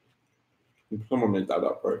 Someone made that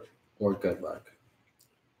up, right? Or good luck.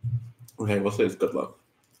 Okay, we'll say it's good luck.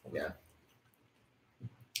 Yeah.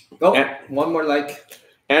 Oh, one more like.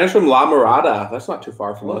 And it's from La Mirada. That's not too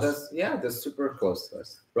far from us. That's super close to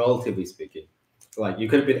us, relatively speaking. Like, you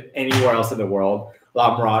could have been anywhere else in the world.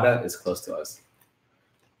 La Mirada is close to us.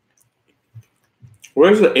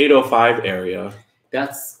 Where's the 805 area?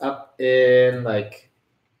 That's up in, like,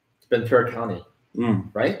 Ventura County,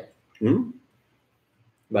 right?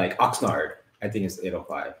 Like, Oxnard, I think it's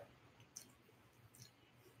 805.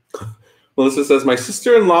 Melissa says, my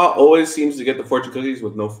sister-in-law always seems to get the fortune cookies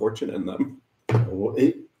with no fortune in them.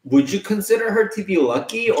 Would you consider her to be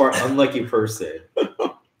lucky or unlucky person?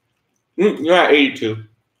 You're at 82.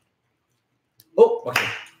 Oh, okay.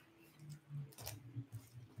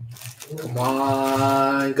 Come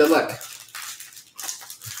on. Good luck.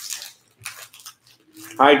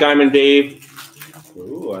 Hi, Diamond Dave.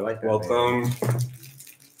 Ooh, I like that. Welcome. Name.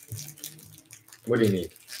 What do you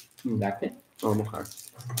need? Napkin? Oh, okay.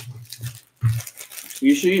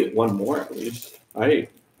 You should eat one more at least. I ate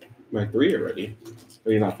my 3 already.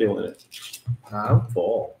 Are you not feeling it? I'm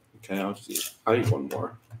full. Okay, I'll eat one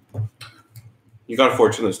more. You got a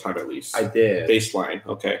fortune this time at least. I did. Baseline.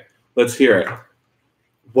 Okay. Let's hear it.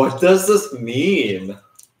 What does this mean?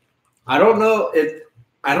 I don't know.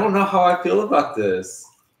 I don't know how I feel about this.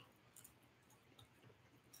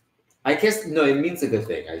 I guess no, it means a good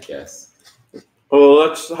thing, I guess. Well,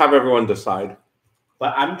 let's have everyone decide.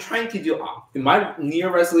 But I'm trying to do my New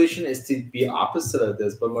Year resolution is to be opposite of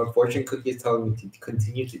this, but my fortune cookie is telling me to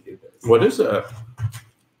continue to do this. What is it?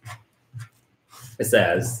 It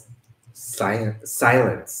says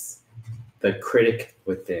silence the critic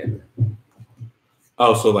within.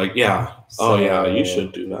 Oh, so like, yeah. So, yeah, you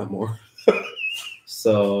should do that more.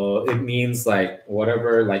 So it means like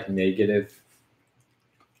whatever like negative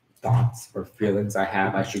thoughts or feelings I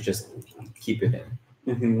have, I should just keep it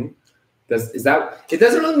in. It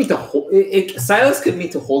doesn't really mean to hold it. Silence could mean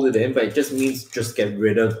to hold it in, but it just means just get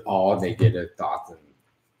rid of all negative thoughts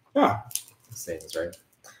and things, right?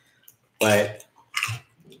 But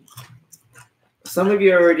some of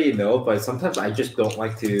you already know, but sometimes I just don't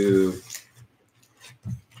like to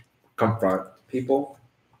confront people,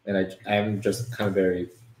 and I'm just kind of very,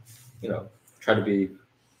 try to be.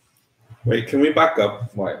 Wait, can we back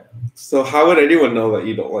up? What? So how would anyone know that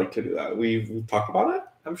you don't like to do that? We talk about it?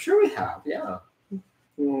 I'm sure we have, yeah.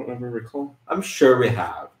 We won't ever recall. I'm sure we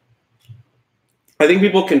have. I think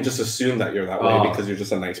people can just assume that you're that way because you're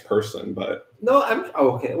just a nice person, but no,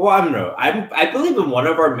 okay. Well, I believe in one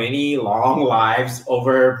of our many long lives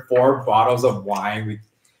over 4 bottles of wine.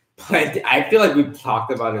 I feel like we've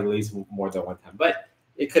talked about it at least more than one time, but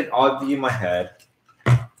it could all be in my head.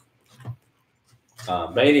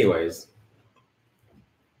 But anyways,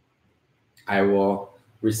 I will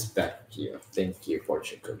respect you. Thank you,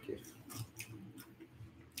 fortune cookie.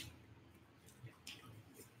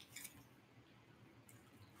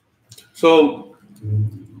 So,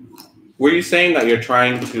 were you saying that you're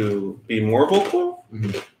trying to be more vocal?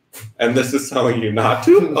 Mm-hmm. And this is telling you not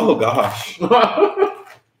to? Oh, gosh. That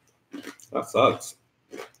sucks.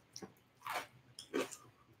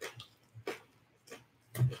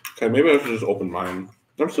 Okay, maybe I should just open mine.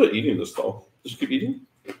 I'm still eating this, though. Just keep eating.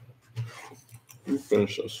 Let me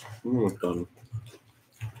finish this. I'm almost done.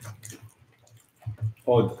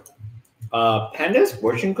 Oh, Panda's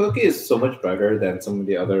fortune cookie is so much better than some of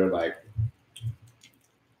the other, like,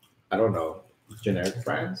 I don't know, generic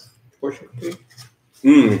brands. Fortune cookie.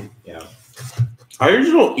 Yeah. I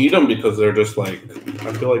usually don't eat them because they're just like,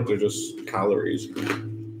 I feel like they're just calories.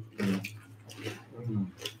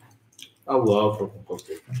 I love fortune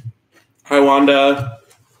cookie. Hi, Wanda.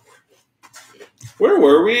 Where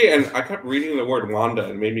were we? And I kept reading the word Wanda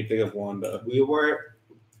and it made me think of Wanda. We were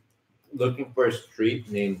looking for a street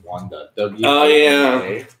named Wanda. Oh,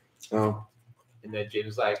 yeah. Oh. And then James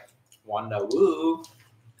was like, Wanda Woo.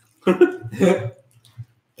 And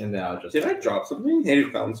then I was just... Did I drop something? Hey,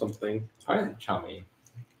 you found something. Probably chow mein.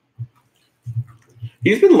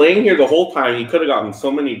 He's been laying here the whole time. He could have gotten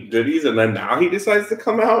so many goodies, and then now he decides to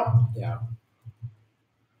come out. Yeah.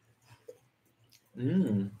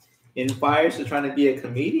 Inspires to trying to be a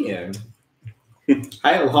comedian.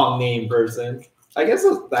 Hi, long name person. I guess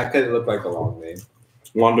that could look like a long name.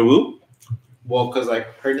 Wanda Woo? Well, because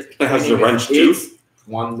like her it has the wrench too.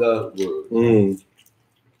 Wanda Woo.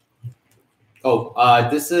 Oh,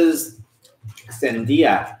 this is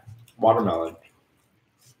Sandia watermelon.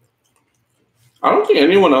 I don't think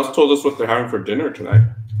anyone else told us what they're having for dinner tonight.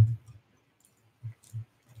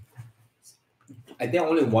 I think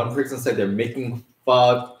only one person said they're making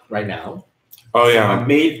pho right now. Oh yeah, I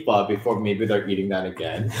made pho before. Maybe they're eating that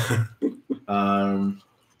again.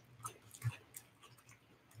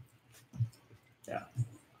 Yeah.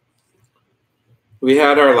 We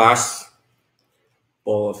had our last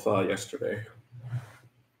bowl of pho yesterday.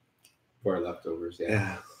 For leftovers,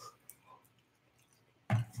 yeah.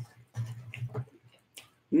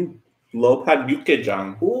 Lopad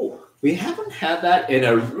Yukejang. Ooh, we haven't had that in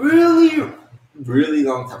a really, really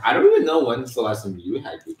long time. I don't even know when's the last time you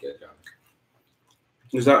had yukejang.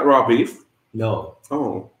 Is that raw beef? No.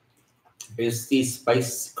 Oh. It's the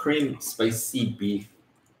spicy beef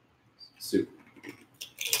soup.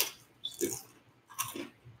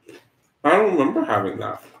 I don't remember having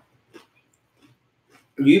that.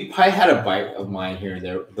 You probably had a bite of mine here and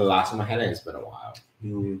there. The last time I had it, it's been a while.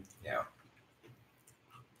 Yeah.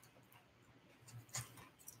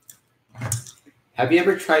 Have you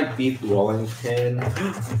ever tried beef Wellington?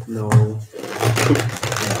 No. No.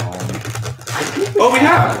 Oh, we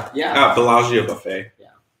have. Yeah. Bellagio buffet.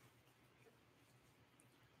 Yeah.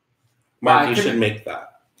 Mark, you should make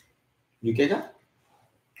that. You get that?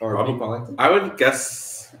 Or beef Wellington? I would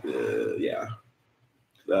guess, yeah.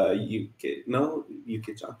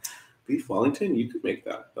 Yukejang. Beef Wellington, you could make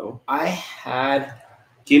that though. I had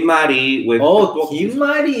Kimari with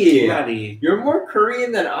Kimari. You're more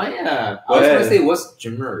Korean than I am. I was gonna say what's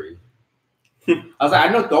Jimmery? I was like,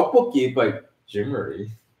 I know tteokbokki, but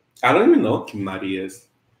Jimmery. I don't even know what Kimari is.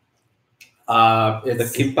 It's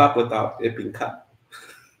the kimbap without it being cut.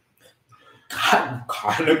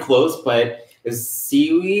 Kind of close, but it's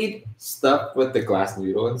seaweed stuffed with the glass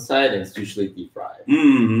noodle inside, and it's usually deep fried.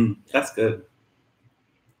 That's good.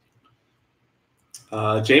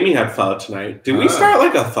 Jamie had pho tonight. Did we start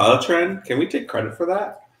like a pho trend? Can we take credit for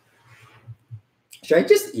that? Should I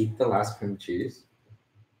just eat the last cream cheese?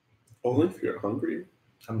 Only if you're hungry.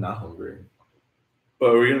 I'm not hungry.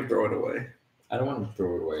 But we're going to throw it away. I don't want to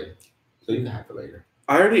throw it away. So you can have it later.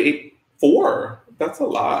 I already ate 4. That's a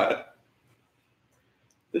lot.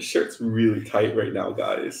 This shirt's really tight right now,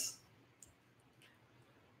 guys.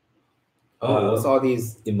 Oh, what's all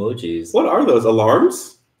these emojis? What are those?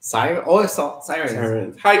 Alarms? Siren. Oh, I saw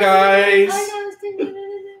sirens. Hi, guys.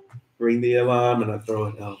 Ring the alarm and I throw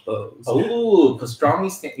in elbows. Oh, pastrami.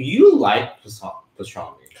 You like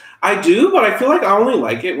pastrami? I do, but I feel like I only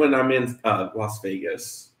like it when I'm in Las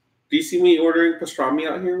Vegas. Do you see me ordering pastrami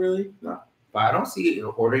out here, really? No. But I don't see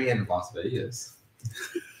you ordering it in Las Vegas.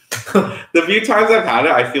 The few times I've had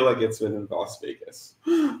it, I feel like it's been in Las Vegas.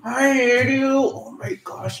 I hear you. Oh my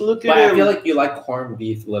gosh, look at him. I feel like you like corned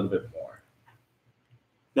beef a little bit more.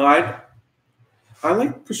 No, I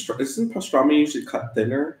like pastrami. Isn't pastrami usually cut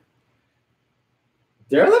thinner?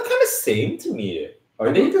 They're like kind of same to me.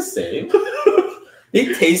 Are they the same?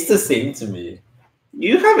 They taste the same to me.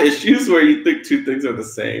 You have issues where you think two things are the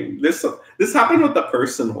same. This happened with the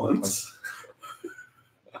person once.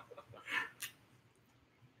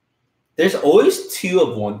 There's always 2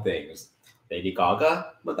 of one things. Lady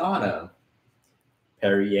Gaga, Madonna.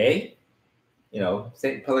 Perrier,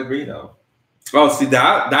 St. Pellegrino. Oh, see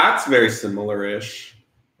that's very similar-ish.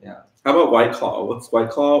 Yeah. How about White Claw? What's White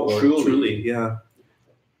Claw or Truly. Truly? Yeah.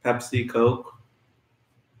 Pepsi, Coke,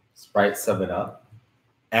 Sprite, 7-Up,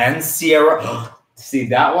 and Sierra. See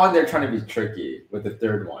that one? They're trying to be tricky with the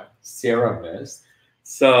third one. Sierra Mist.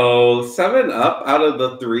 So 7-Up out of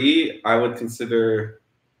the three, I would consider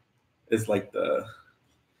is like the.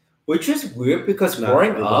 Which is weird because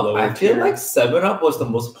growing up, I feel like 7-Up was the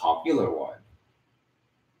most popular one.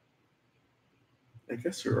 I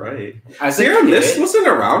guess you're right. Sierra Mist wasn't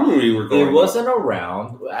around when we were going. It wasn't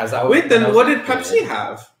around as I was. Wait, then what did Pepsi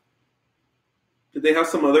have? Did they have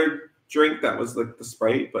some other drink that was like the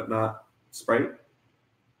Sprite, but not Sprite?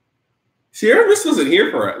 Sierra Mist wasn't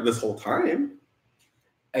here for this whole time.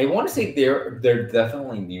 I want to say they're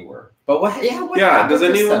definitely newer. But what happened does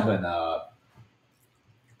anyone? 7-Up?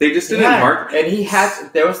 They just didn't mark. And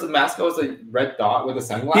there was the mascot was a red dot with a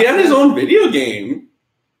sunglasses. He had his own video game.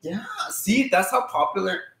 Yeah, see, that's how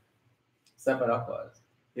popular 7-Up was.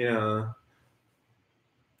 Yeah.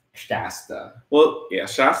 Shasta. Well, yeah,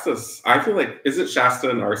 Shasta's. I feel like isn't Shasta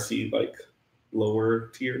and RC like lower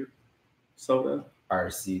tier soda?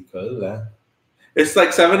 RC Cola. It's like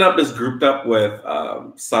 7-Up is grouped up with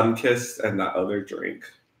Sunkist and that other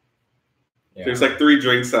drink. Yeah. There's like three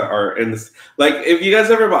drinks that are in this. Like, if you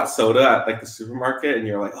guys ever bought soda at like the supermarket and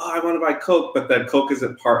you're like, oh, I want to buy Coke, but then Coke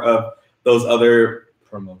isn't part of those other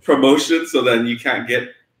promotions, so then you can't get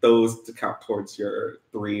those to count towards your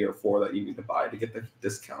 3 or 4 that you need to buy to get the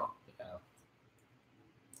discount. Yeah.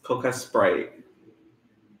 Coke has Sprite.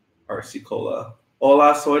 RC Cola.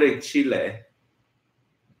 Hola, soy de Chile.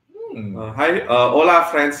 Hi, hola,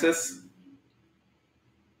 Francis.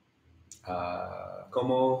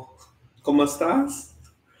 ¿Cómo estás?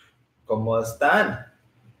 ¿Cómo están?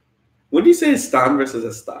 When do you say están versus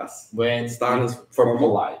estás? When están is for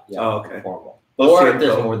polite. Yeah, oh, okay. Formal. Or if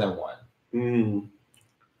there's more than one.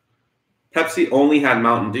 Pepsi only had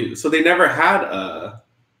Mountain Dew, so they never had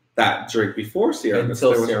that drink before Sierra Mist.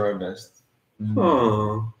 Until Sierra Mist.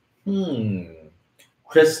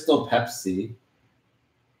 Crystal Pepsi.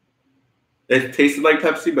 It tasted like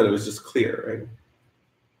Pepsi, but it was just clear, right?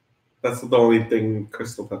 That's the only thing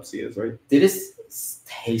Crystal Pepsi is, right? Did it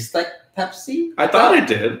taste like Pepsi? I thought it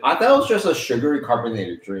did. I thought it was just a sugary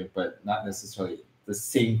carbonated drink, but not necessarily the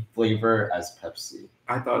same flavor as Pepsi.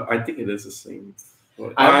 I think it is the same.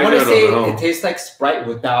 I want to say it tastes like Sprite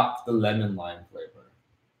without the lemon lime flavor.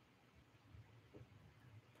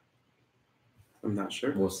 I'm not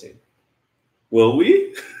sure. We'll see. Will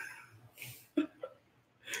we?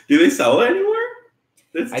 Do they sell it anywhere?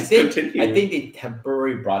 I think they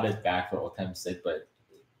temporarily brought it back for old time's sake, but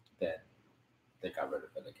then they got rid of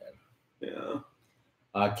it again.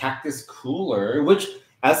 Yeah. Cactus Cooler, which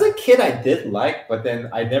as a kid I did like, but then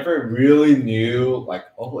I never really knew like,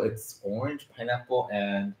 oh, it's orange, pineapple,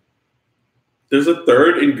 and there's a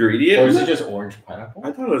third ingredient. Or is it just orange pineapple?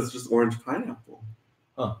 I thought it was just orange pineapple.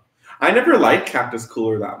 Huh. I never liked Cactus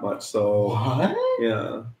Cooler that much, so what?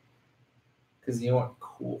 Yeah. Because you weren't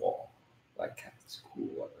cool. Like Cactus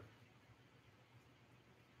Cooler.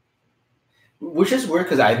 Which is weird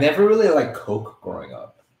because I never really liked Coke growing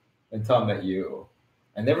up until I met you.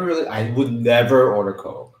 I would never order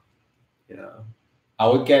Coke. Yeah. I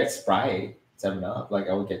would get Sprite, 7-Up. Like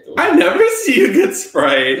I would get those. I never see you get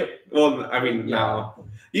Sprite. Well, I mean, now.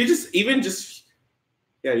 You you don't.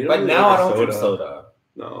 But really now I don't drink soda.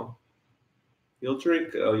 No. You'll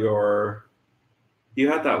drink you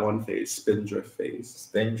had that one phase, Spindrift phase.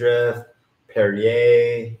 Spindrift,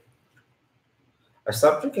 Perrier. I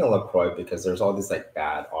stopped drinking LaCroix because there's all these like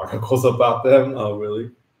bad articles about them. Oh, really?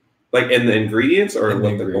 Like in the ingredients or in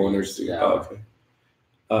what the owners do? Yeah. Oh,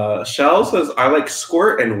 okay. Shell says, I like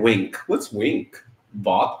Squirt and Wink. What's Wink?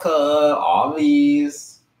 Vodka,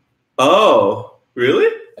 Ollies. Oh, really?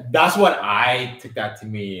 That's what I took that to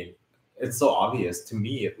mean. It's so obvious, to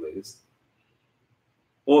me at least.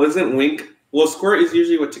 Well, isn't Wink... Well, Squirt is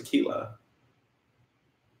usually with tequila.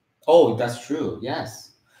 Oh, that's true.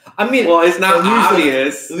 Yes. I mean... Well, it's not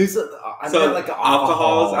obvious. At least like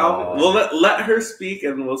alcohol is obvious. Well, let her speak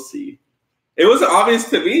and we'll see. It wasn't obvious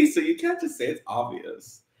to me, so you can't just say it's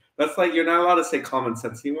obvious. That's like you're not allowed to say common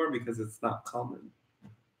sense anymore because it's not common.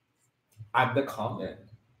 I'm the common.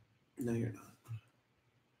 No, you're not.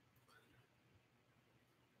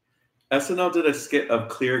 SNL did a skit of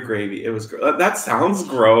clear gravy. It was that sounds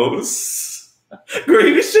gross.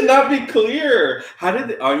 Gravy should not be clear.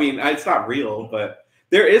 It's not real, but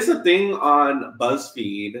there is a thing on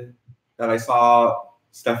BuzzFeed that I saw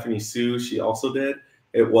Stephanie Sue, she also did.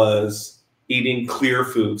 It was eating clear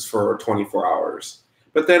foods for 24 hours.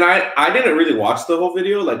 But then I didn't really watch the whole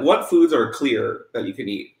video. Like, what foods are clear that you can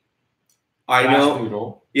eat? I know.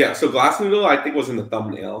 Noodle. Yeah, so glass noodle I think was in the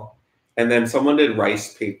thumbnail, and then someone did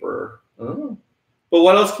rice paper. Oh. But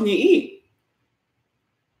what else can you eat?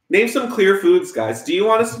 Name some clear foods, guys. Do you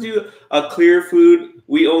want us to do a clear food?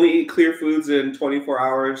 We only eat clear foods in 24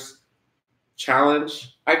 hours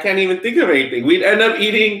challenge. I can't even think of anything. We'd end up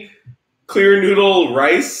eating clear noodle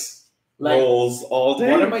rice rolls all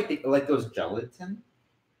day. What am I thinking? Like those gelatin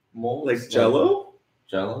molds? Like Jello?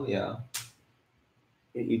 Jello, yeah.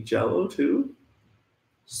 You eat Jello too?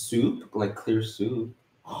 Soup, like clear soup.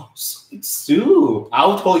 Oh, soup!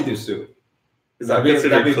 I'll totally do soup. Is that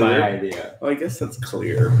that'd clear? My idea. Oh, I guess that's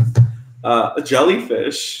clear. A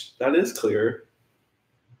jellyfish, that is clear.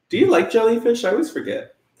 Do you like jellyfish? I always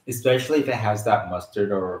forget. Especially if it has that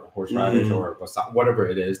mustard or horseradish or whatever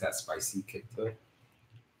it is, that spicy kick to it.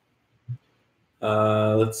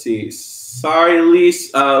 Let's see. Sorry,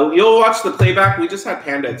 Elise. You'll watch the playback. We just had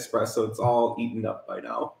Panda Express, so it's all eaten up by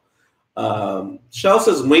now. Shell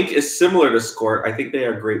says Wink is similar to Squirt. I think they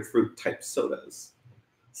are grapefruit type sodas.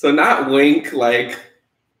 So not Wink, like.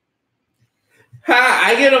 Ha!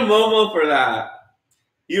 I get a Momo for that.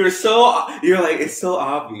 You're like, it's so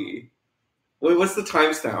obvious. Wait, what's the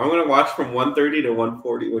timestamp? I'm gonna watch from 1:30 to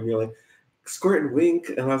 1:40 when you're like, Squirt and Wink,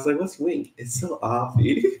 and I was like, what's Wink? It's so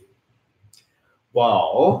obvious.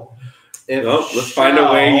 Well, let's find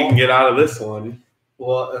a way you can get out of this one.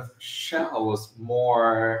 Well, if Shell was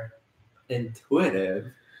more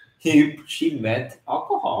intuitive, she meant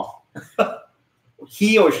alcohol.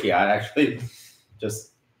 He or she, I actually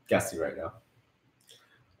just guessing right now.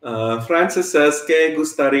 Francis says, "Que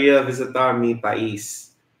gustaría visitar mi país?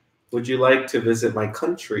 Would you like to visit my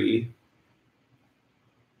country?"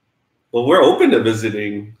 Well, we're open to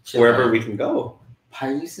visiting wherever we can go.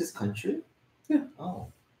 País is country? Yeah. Oh.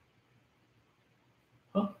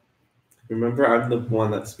 Remember, I'm the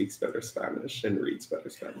one that speaks better Spanish and reads better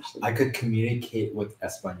Spanish. I could communicate with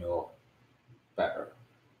Espanol better.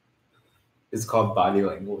 It's called body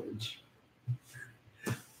language.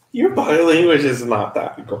 Your body language is not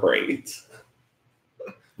that great.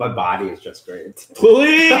 My body is just great.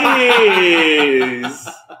 Please!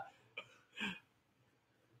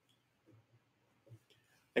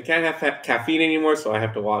 I can't have caffeine anymore, so I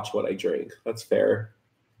have to watch what I drink. That's fair.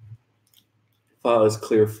 Thought it was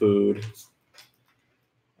clear food.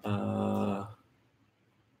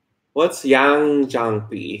 What's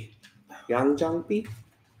Yangjangbi? Yangjangbi?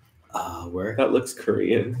 Where? That looks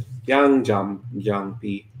Korean.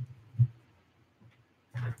 Yangjangbi.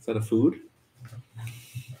 Is that a food?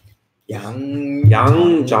 Yangjangbi.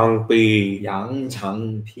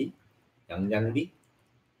 Yangjangbi. Yangjangbi.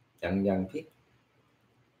 Yangjangbi.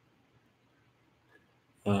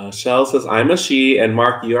 Shell says, I'm a she, and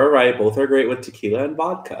Mark, you are right. Both are great with tequila and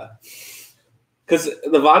vodka. Because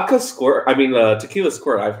the vodka squirt, the tequila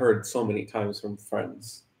squirt, I've heard so many times from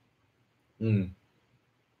friends. Low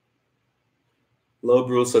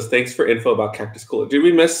Brule says, thanks for info about Cactus Cooler. Did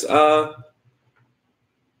we miss what?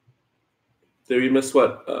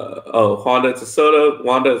 Wanda, it's a soda,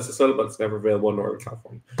 but it's never available in Northern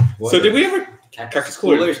California. So did we ever... Cactus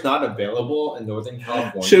Cooler is not available in Northern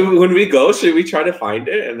California. When we go, should we try to find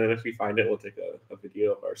it? And then if we find it, we'll take a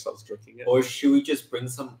video of ourselves drinking it. Or should we just bring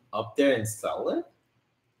some up there and sell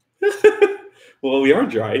it? Well, we are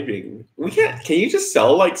driving. We can't. Can you just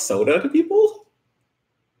sell like soda to people?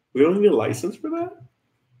 We don't need a license for that.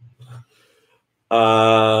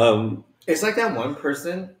 It's like that one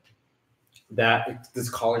person this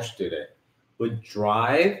college student would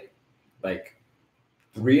drive like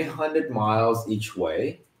 300 miles each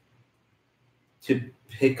way to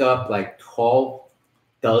pick up like 12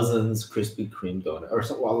 dozens Krispy Kreme donuts, or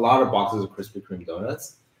a lot of boxes of Krispy Kreme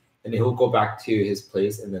donuts, and he'll go back to his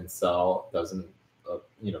place and then sell dozen of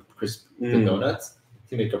the donuts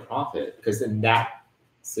to make a profit, because in that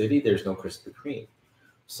city there's no Krispy Kreme.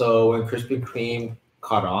 So when Krispy Kreme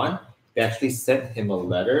caught on, they actually sent him a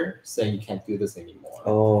letter saying you can't do this anymore.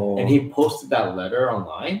 Oh. And he posted that letter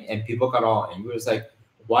online, and people got all angry. It was like,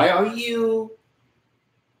 why are you,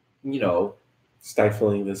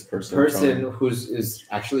 stifling this person who's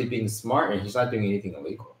actually being smart, and he's not doing anything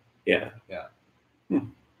illegal. Yeah.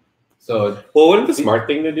 So, wouldn't the smart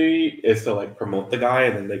thing to do is to like promote the guy,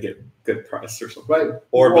 and then they get good press or something, right?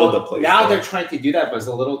 Or build a place. Now they're trying to do that, but it's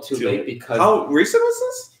a little too late because how recent was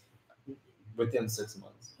this? Within 6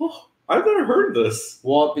 months. Oh, I've never heard this.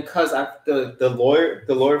 Well, because the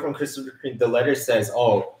lawyer from Krispy Kreme, the letter says,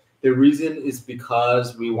 the reason is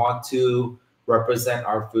because we want to represent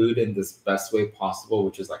our food in this best way possible,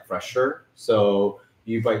 which is like fresher. So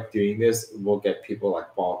you by doing this will get people like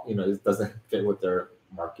it doesn't fit with their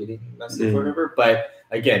marketing message or whatever. But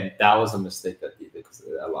again, that was a mistake that they did because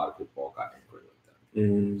a lot of people got angry with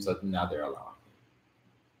them. So now they're allowed.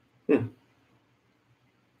 And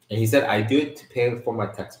he said, I do it to pay for my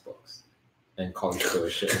textbooks and college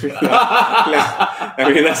tuition.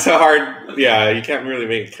 I mean, that's a hard. Yeah, you can't really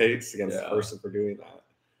make a case against the person for doing that.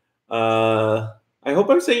 I hope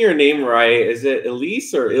I'm saying your name right. Is it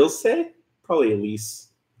Elise or Ilse? Probably Elise.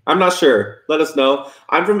 I'm not sure. Let us know.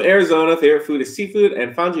 I'm from Arizona. Favorite food is seafood,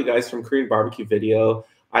 and found you guys from Korean barbecue video.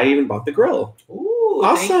 I even bought the grill. Ooh,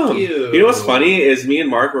 awesome! Thank you. You know what's funny is me and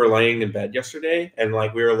Mark were laying in bed yesterday, and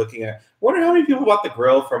like we were looking at. Wonder how many people bought the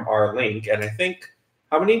grill from our link, and I think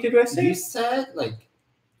how many did I say? You said like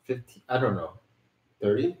 15. I don't know.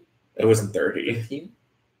 30. It wasn't 30. 15.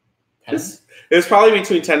 It was probably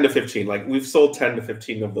between 10 to 15. Like we've sold 10 to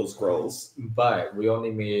 15 of those grills, but we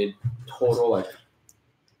only made total like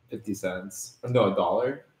 50 cents. No,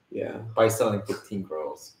 $1. Yeah, by selling 15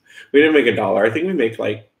 grills. We didn't make $1. I think we make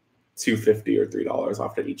like $2.50 or $3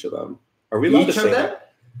 off of each of them. Are we allowed to say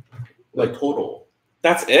that? Like total.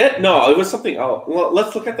 That's it? No, it was something else. Well,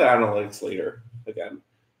 let's look at the analytics later again.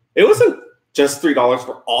 It wasn't just $3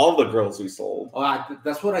 for all the grills we sold. Oh,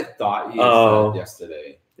 that's what I thought you said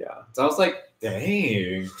yesterday. Yeah. So I was like,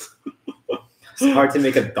 dang. It's hard to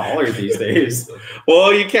make $1 these days.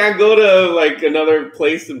 Well, you can't go to like another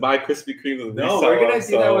place and buy Krispy Kremes. No, we're gonna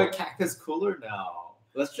do that with Cactus Cooler now.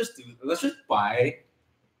 Let's just buy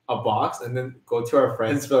a box and then go to our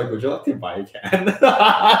friends. Be like, would you like to buy a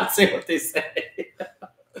can? See what they say.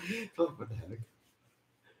 What the heck?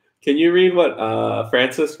 Can you read what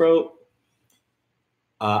Francis wrote?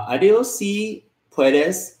 Adiós si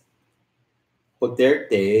puedes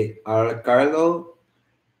joderte al Carlo.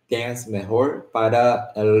 Dance mejor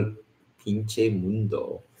para el pinche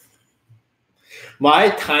mundo. My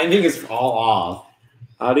timing is all off.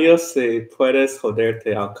 Adiós si puedes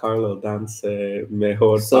joderte al Carlo dance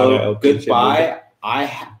mejor para el pinche goodbye.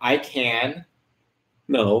 Mundo. I can.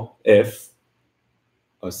 No, if.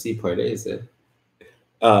 Oh, si puedes it.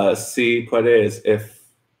 Si puedes if.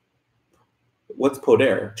 What's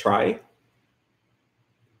poder? Try?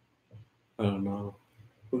 I don't know.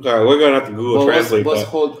 Okay, we're gonna have to Google Translate. What's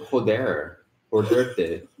joder?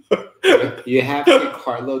 Joderte. You have to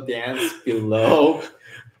Carlo dance below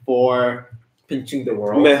for pinching the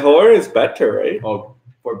world. Mejor is better, right? Oh,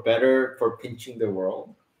 for pinching the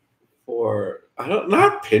world.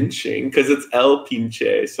 Not pinching because it's el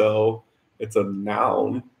pinche, so it's a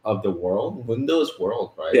noun of the world. Windows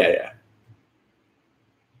world, right? Yeah.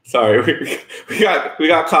 Sorry, we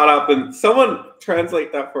got caught up, and someone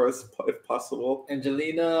translate that for us if possible.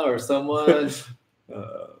 Angelina or someone.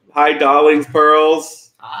 Hi, darlings,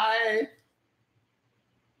 pearls. Hi.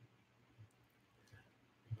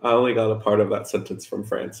 I only got a part of that sentence from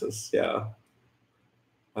Francis. Yeah,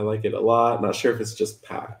 I like it a lot. Not sure if it's just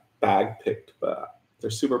bag picked, but they're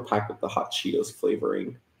super packed with the hot Cheetos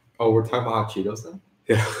flavoring. Oh, we're talking about hot Cheetos then?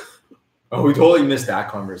 Yeah. Oh, we totally missed that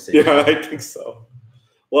conversation. Yeah, I think so.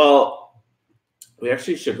 Well, we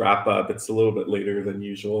actually should wrap up. It's a little bit later than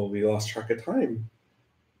usual. We lost track of time.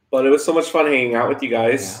 But it was so much fun hanging out with you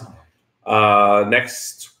guys. Yeah.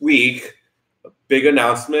 Next week, a big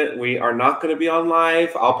announcement. We are not going to be on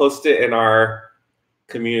live. I'll post it in our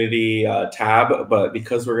community tab. But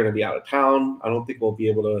because we're going to be out of town, I don't think we'll be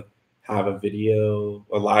able to have a video,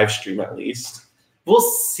 a live stream at least. We'll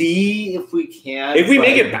see if we can. If we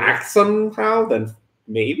make it back somehow, then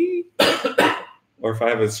maybe. Or if I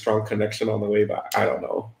have a strong connection on the way back, I don't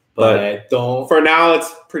know. But don't. For now,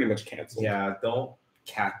 it's pretty much canceled. Yeah, don't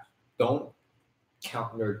count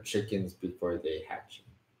your chickens before they hatch.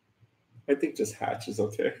 I think just hatch is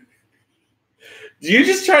okay. Do you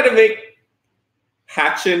just try to make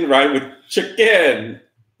hatchin' rhyme with chicken?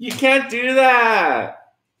 You can't do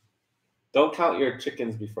that. Don't count your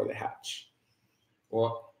chickens before they hatch.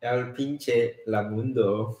 Well, el pinche la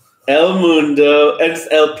mundo. El mundo. Es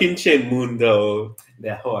el pinche mundo.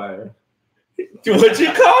 Mejor. What'd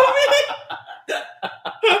you call me?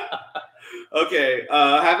 Okay.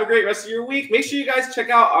 Have a great rest of your week. Make sure you guys check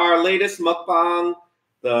out our latest mukbang,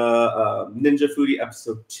 the Ninja Foodie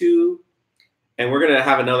episode 2. And we're going to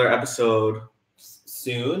have another episode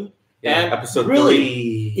soon. Yeah, and episode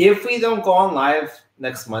really, 3. If we don't go on live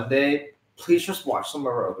next Monday, please just watch some of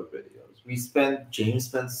our other videos. James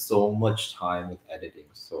spends so much time with editing,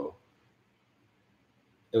 so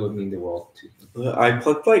it would mean the world to him. I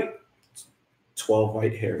plucked like 12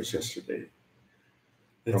 white hairs yesterday.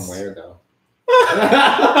 From where though?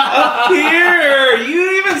 Up here!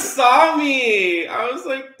 You even saw me! I was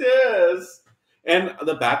like this. And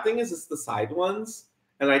the bad thing is it's the side ones.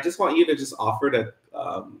 And I just want you to just offer to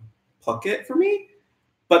pluck it for me.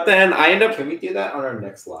 But then I end up. Can we do that on our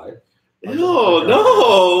next live? Ew,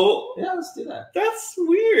 no. Yeah, let's do that. That's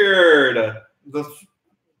weird.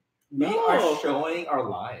 We are showing our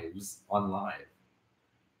lives on live.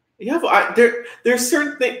 Yeah, but there's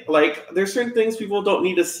certain things people don't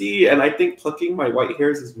need to see, and I think plucking my white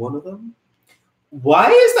hairs is one of them. Why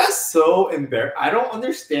is that so embarrassing? I don't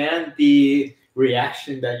understand the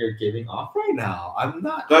reaction that you're giving off right now. I'm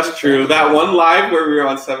not. That's true. That one live where we were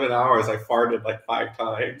on 7 hours, I farted like 5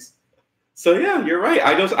 times. So yeah, you're right.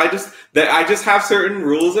 I just have certain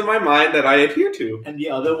rules in my mind that I adhere to. And the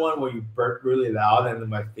other one where you burp really loud, and then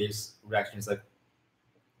my face reaction is like,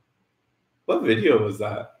 what video was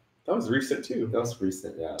that? That was recent too. That was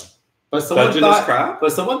recent, yeah. But someone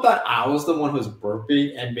thought I was the one who was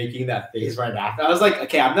burping and making that face right after. I was like,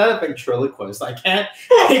 okay, I'm not a ventriloquist. I can't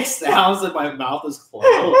make sounds if my mouth is closed.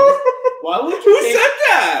 Why would you Who said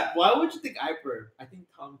that? Why would you think I burped? I think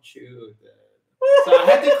Tom Chu did. So I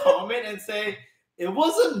had to comment and say, it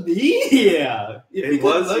wasn't me. It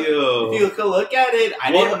was you. If you could look at it,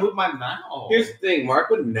 I didn't move my mouth. Here's the thing. Mark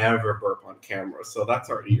would never burp on camera, so that's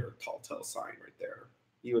already your telltale sign right there.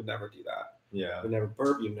 You would never do that. Yeah. You would never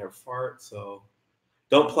burp, you would never fart, so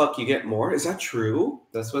don't pluck, you get more. Is that true?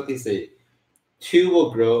 That's what they say. 2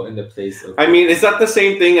 will grow in the place of... I mean, is that the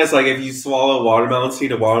same thing as like if you swallow a watermelon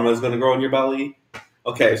seed, a watermelon is going to grow in your belly?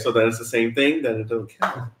 Okay, so then it's the same thing, then it doesn't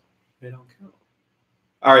count. It don't count.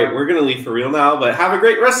 All right, we're going to leave for real now, but have a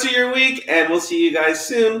great rest of your week, and we'll see you guys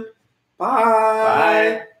soon. Bye.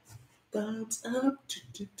 Bye. Thumbs up.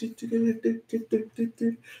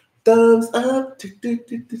 Thumbs up.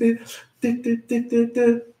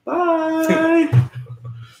 Bye.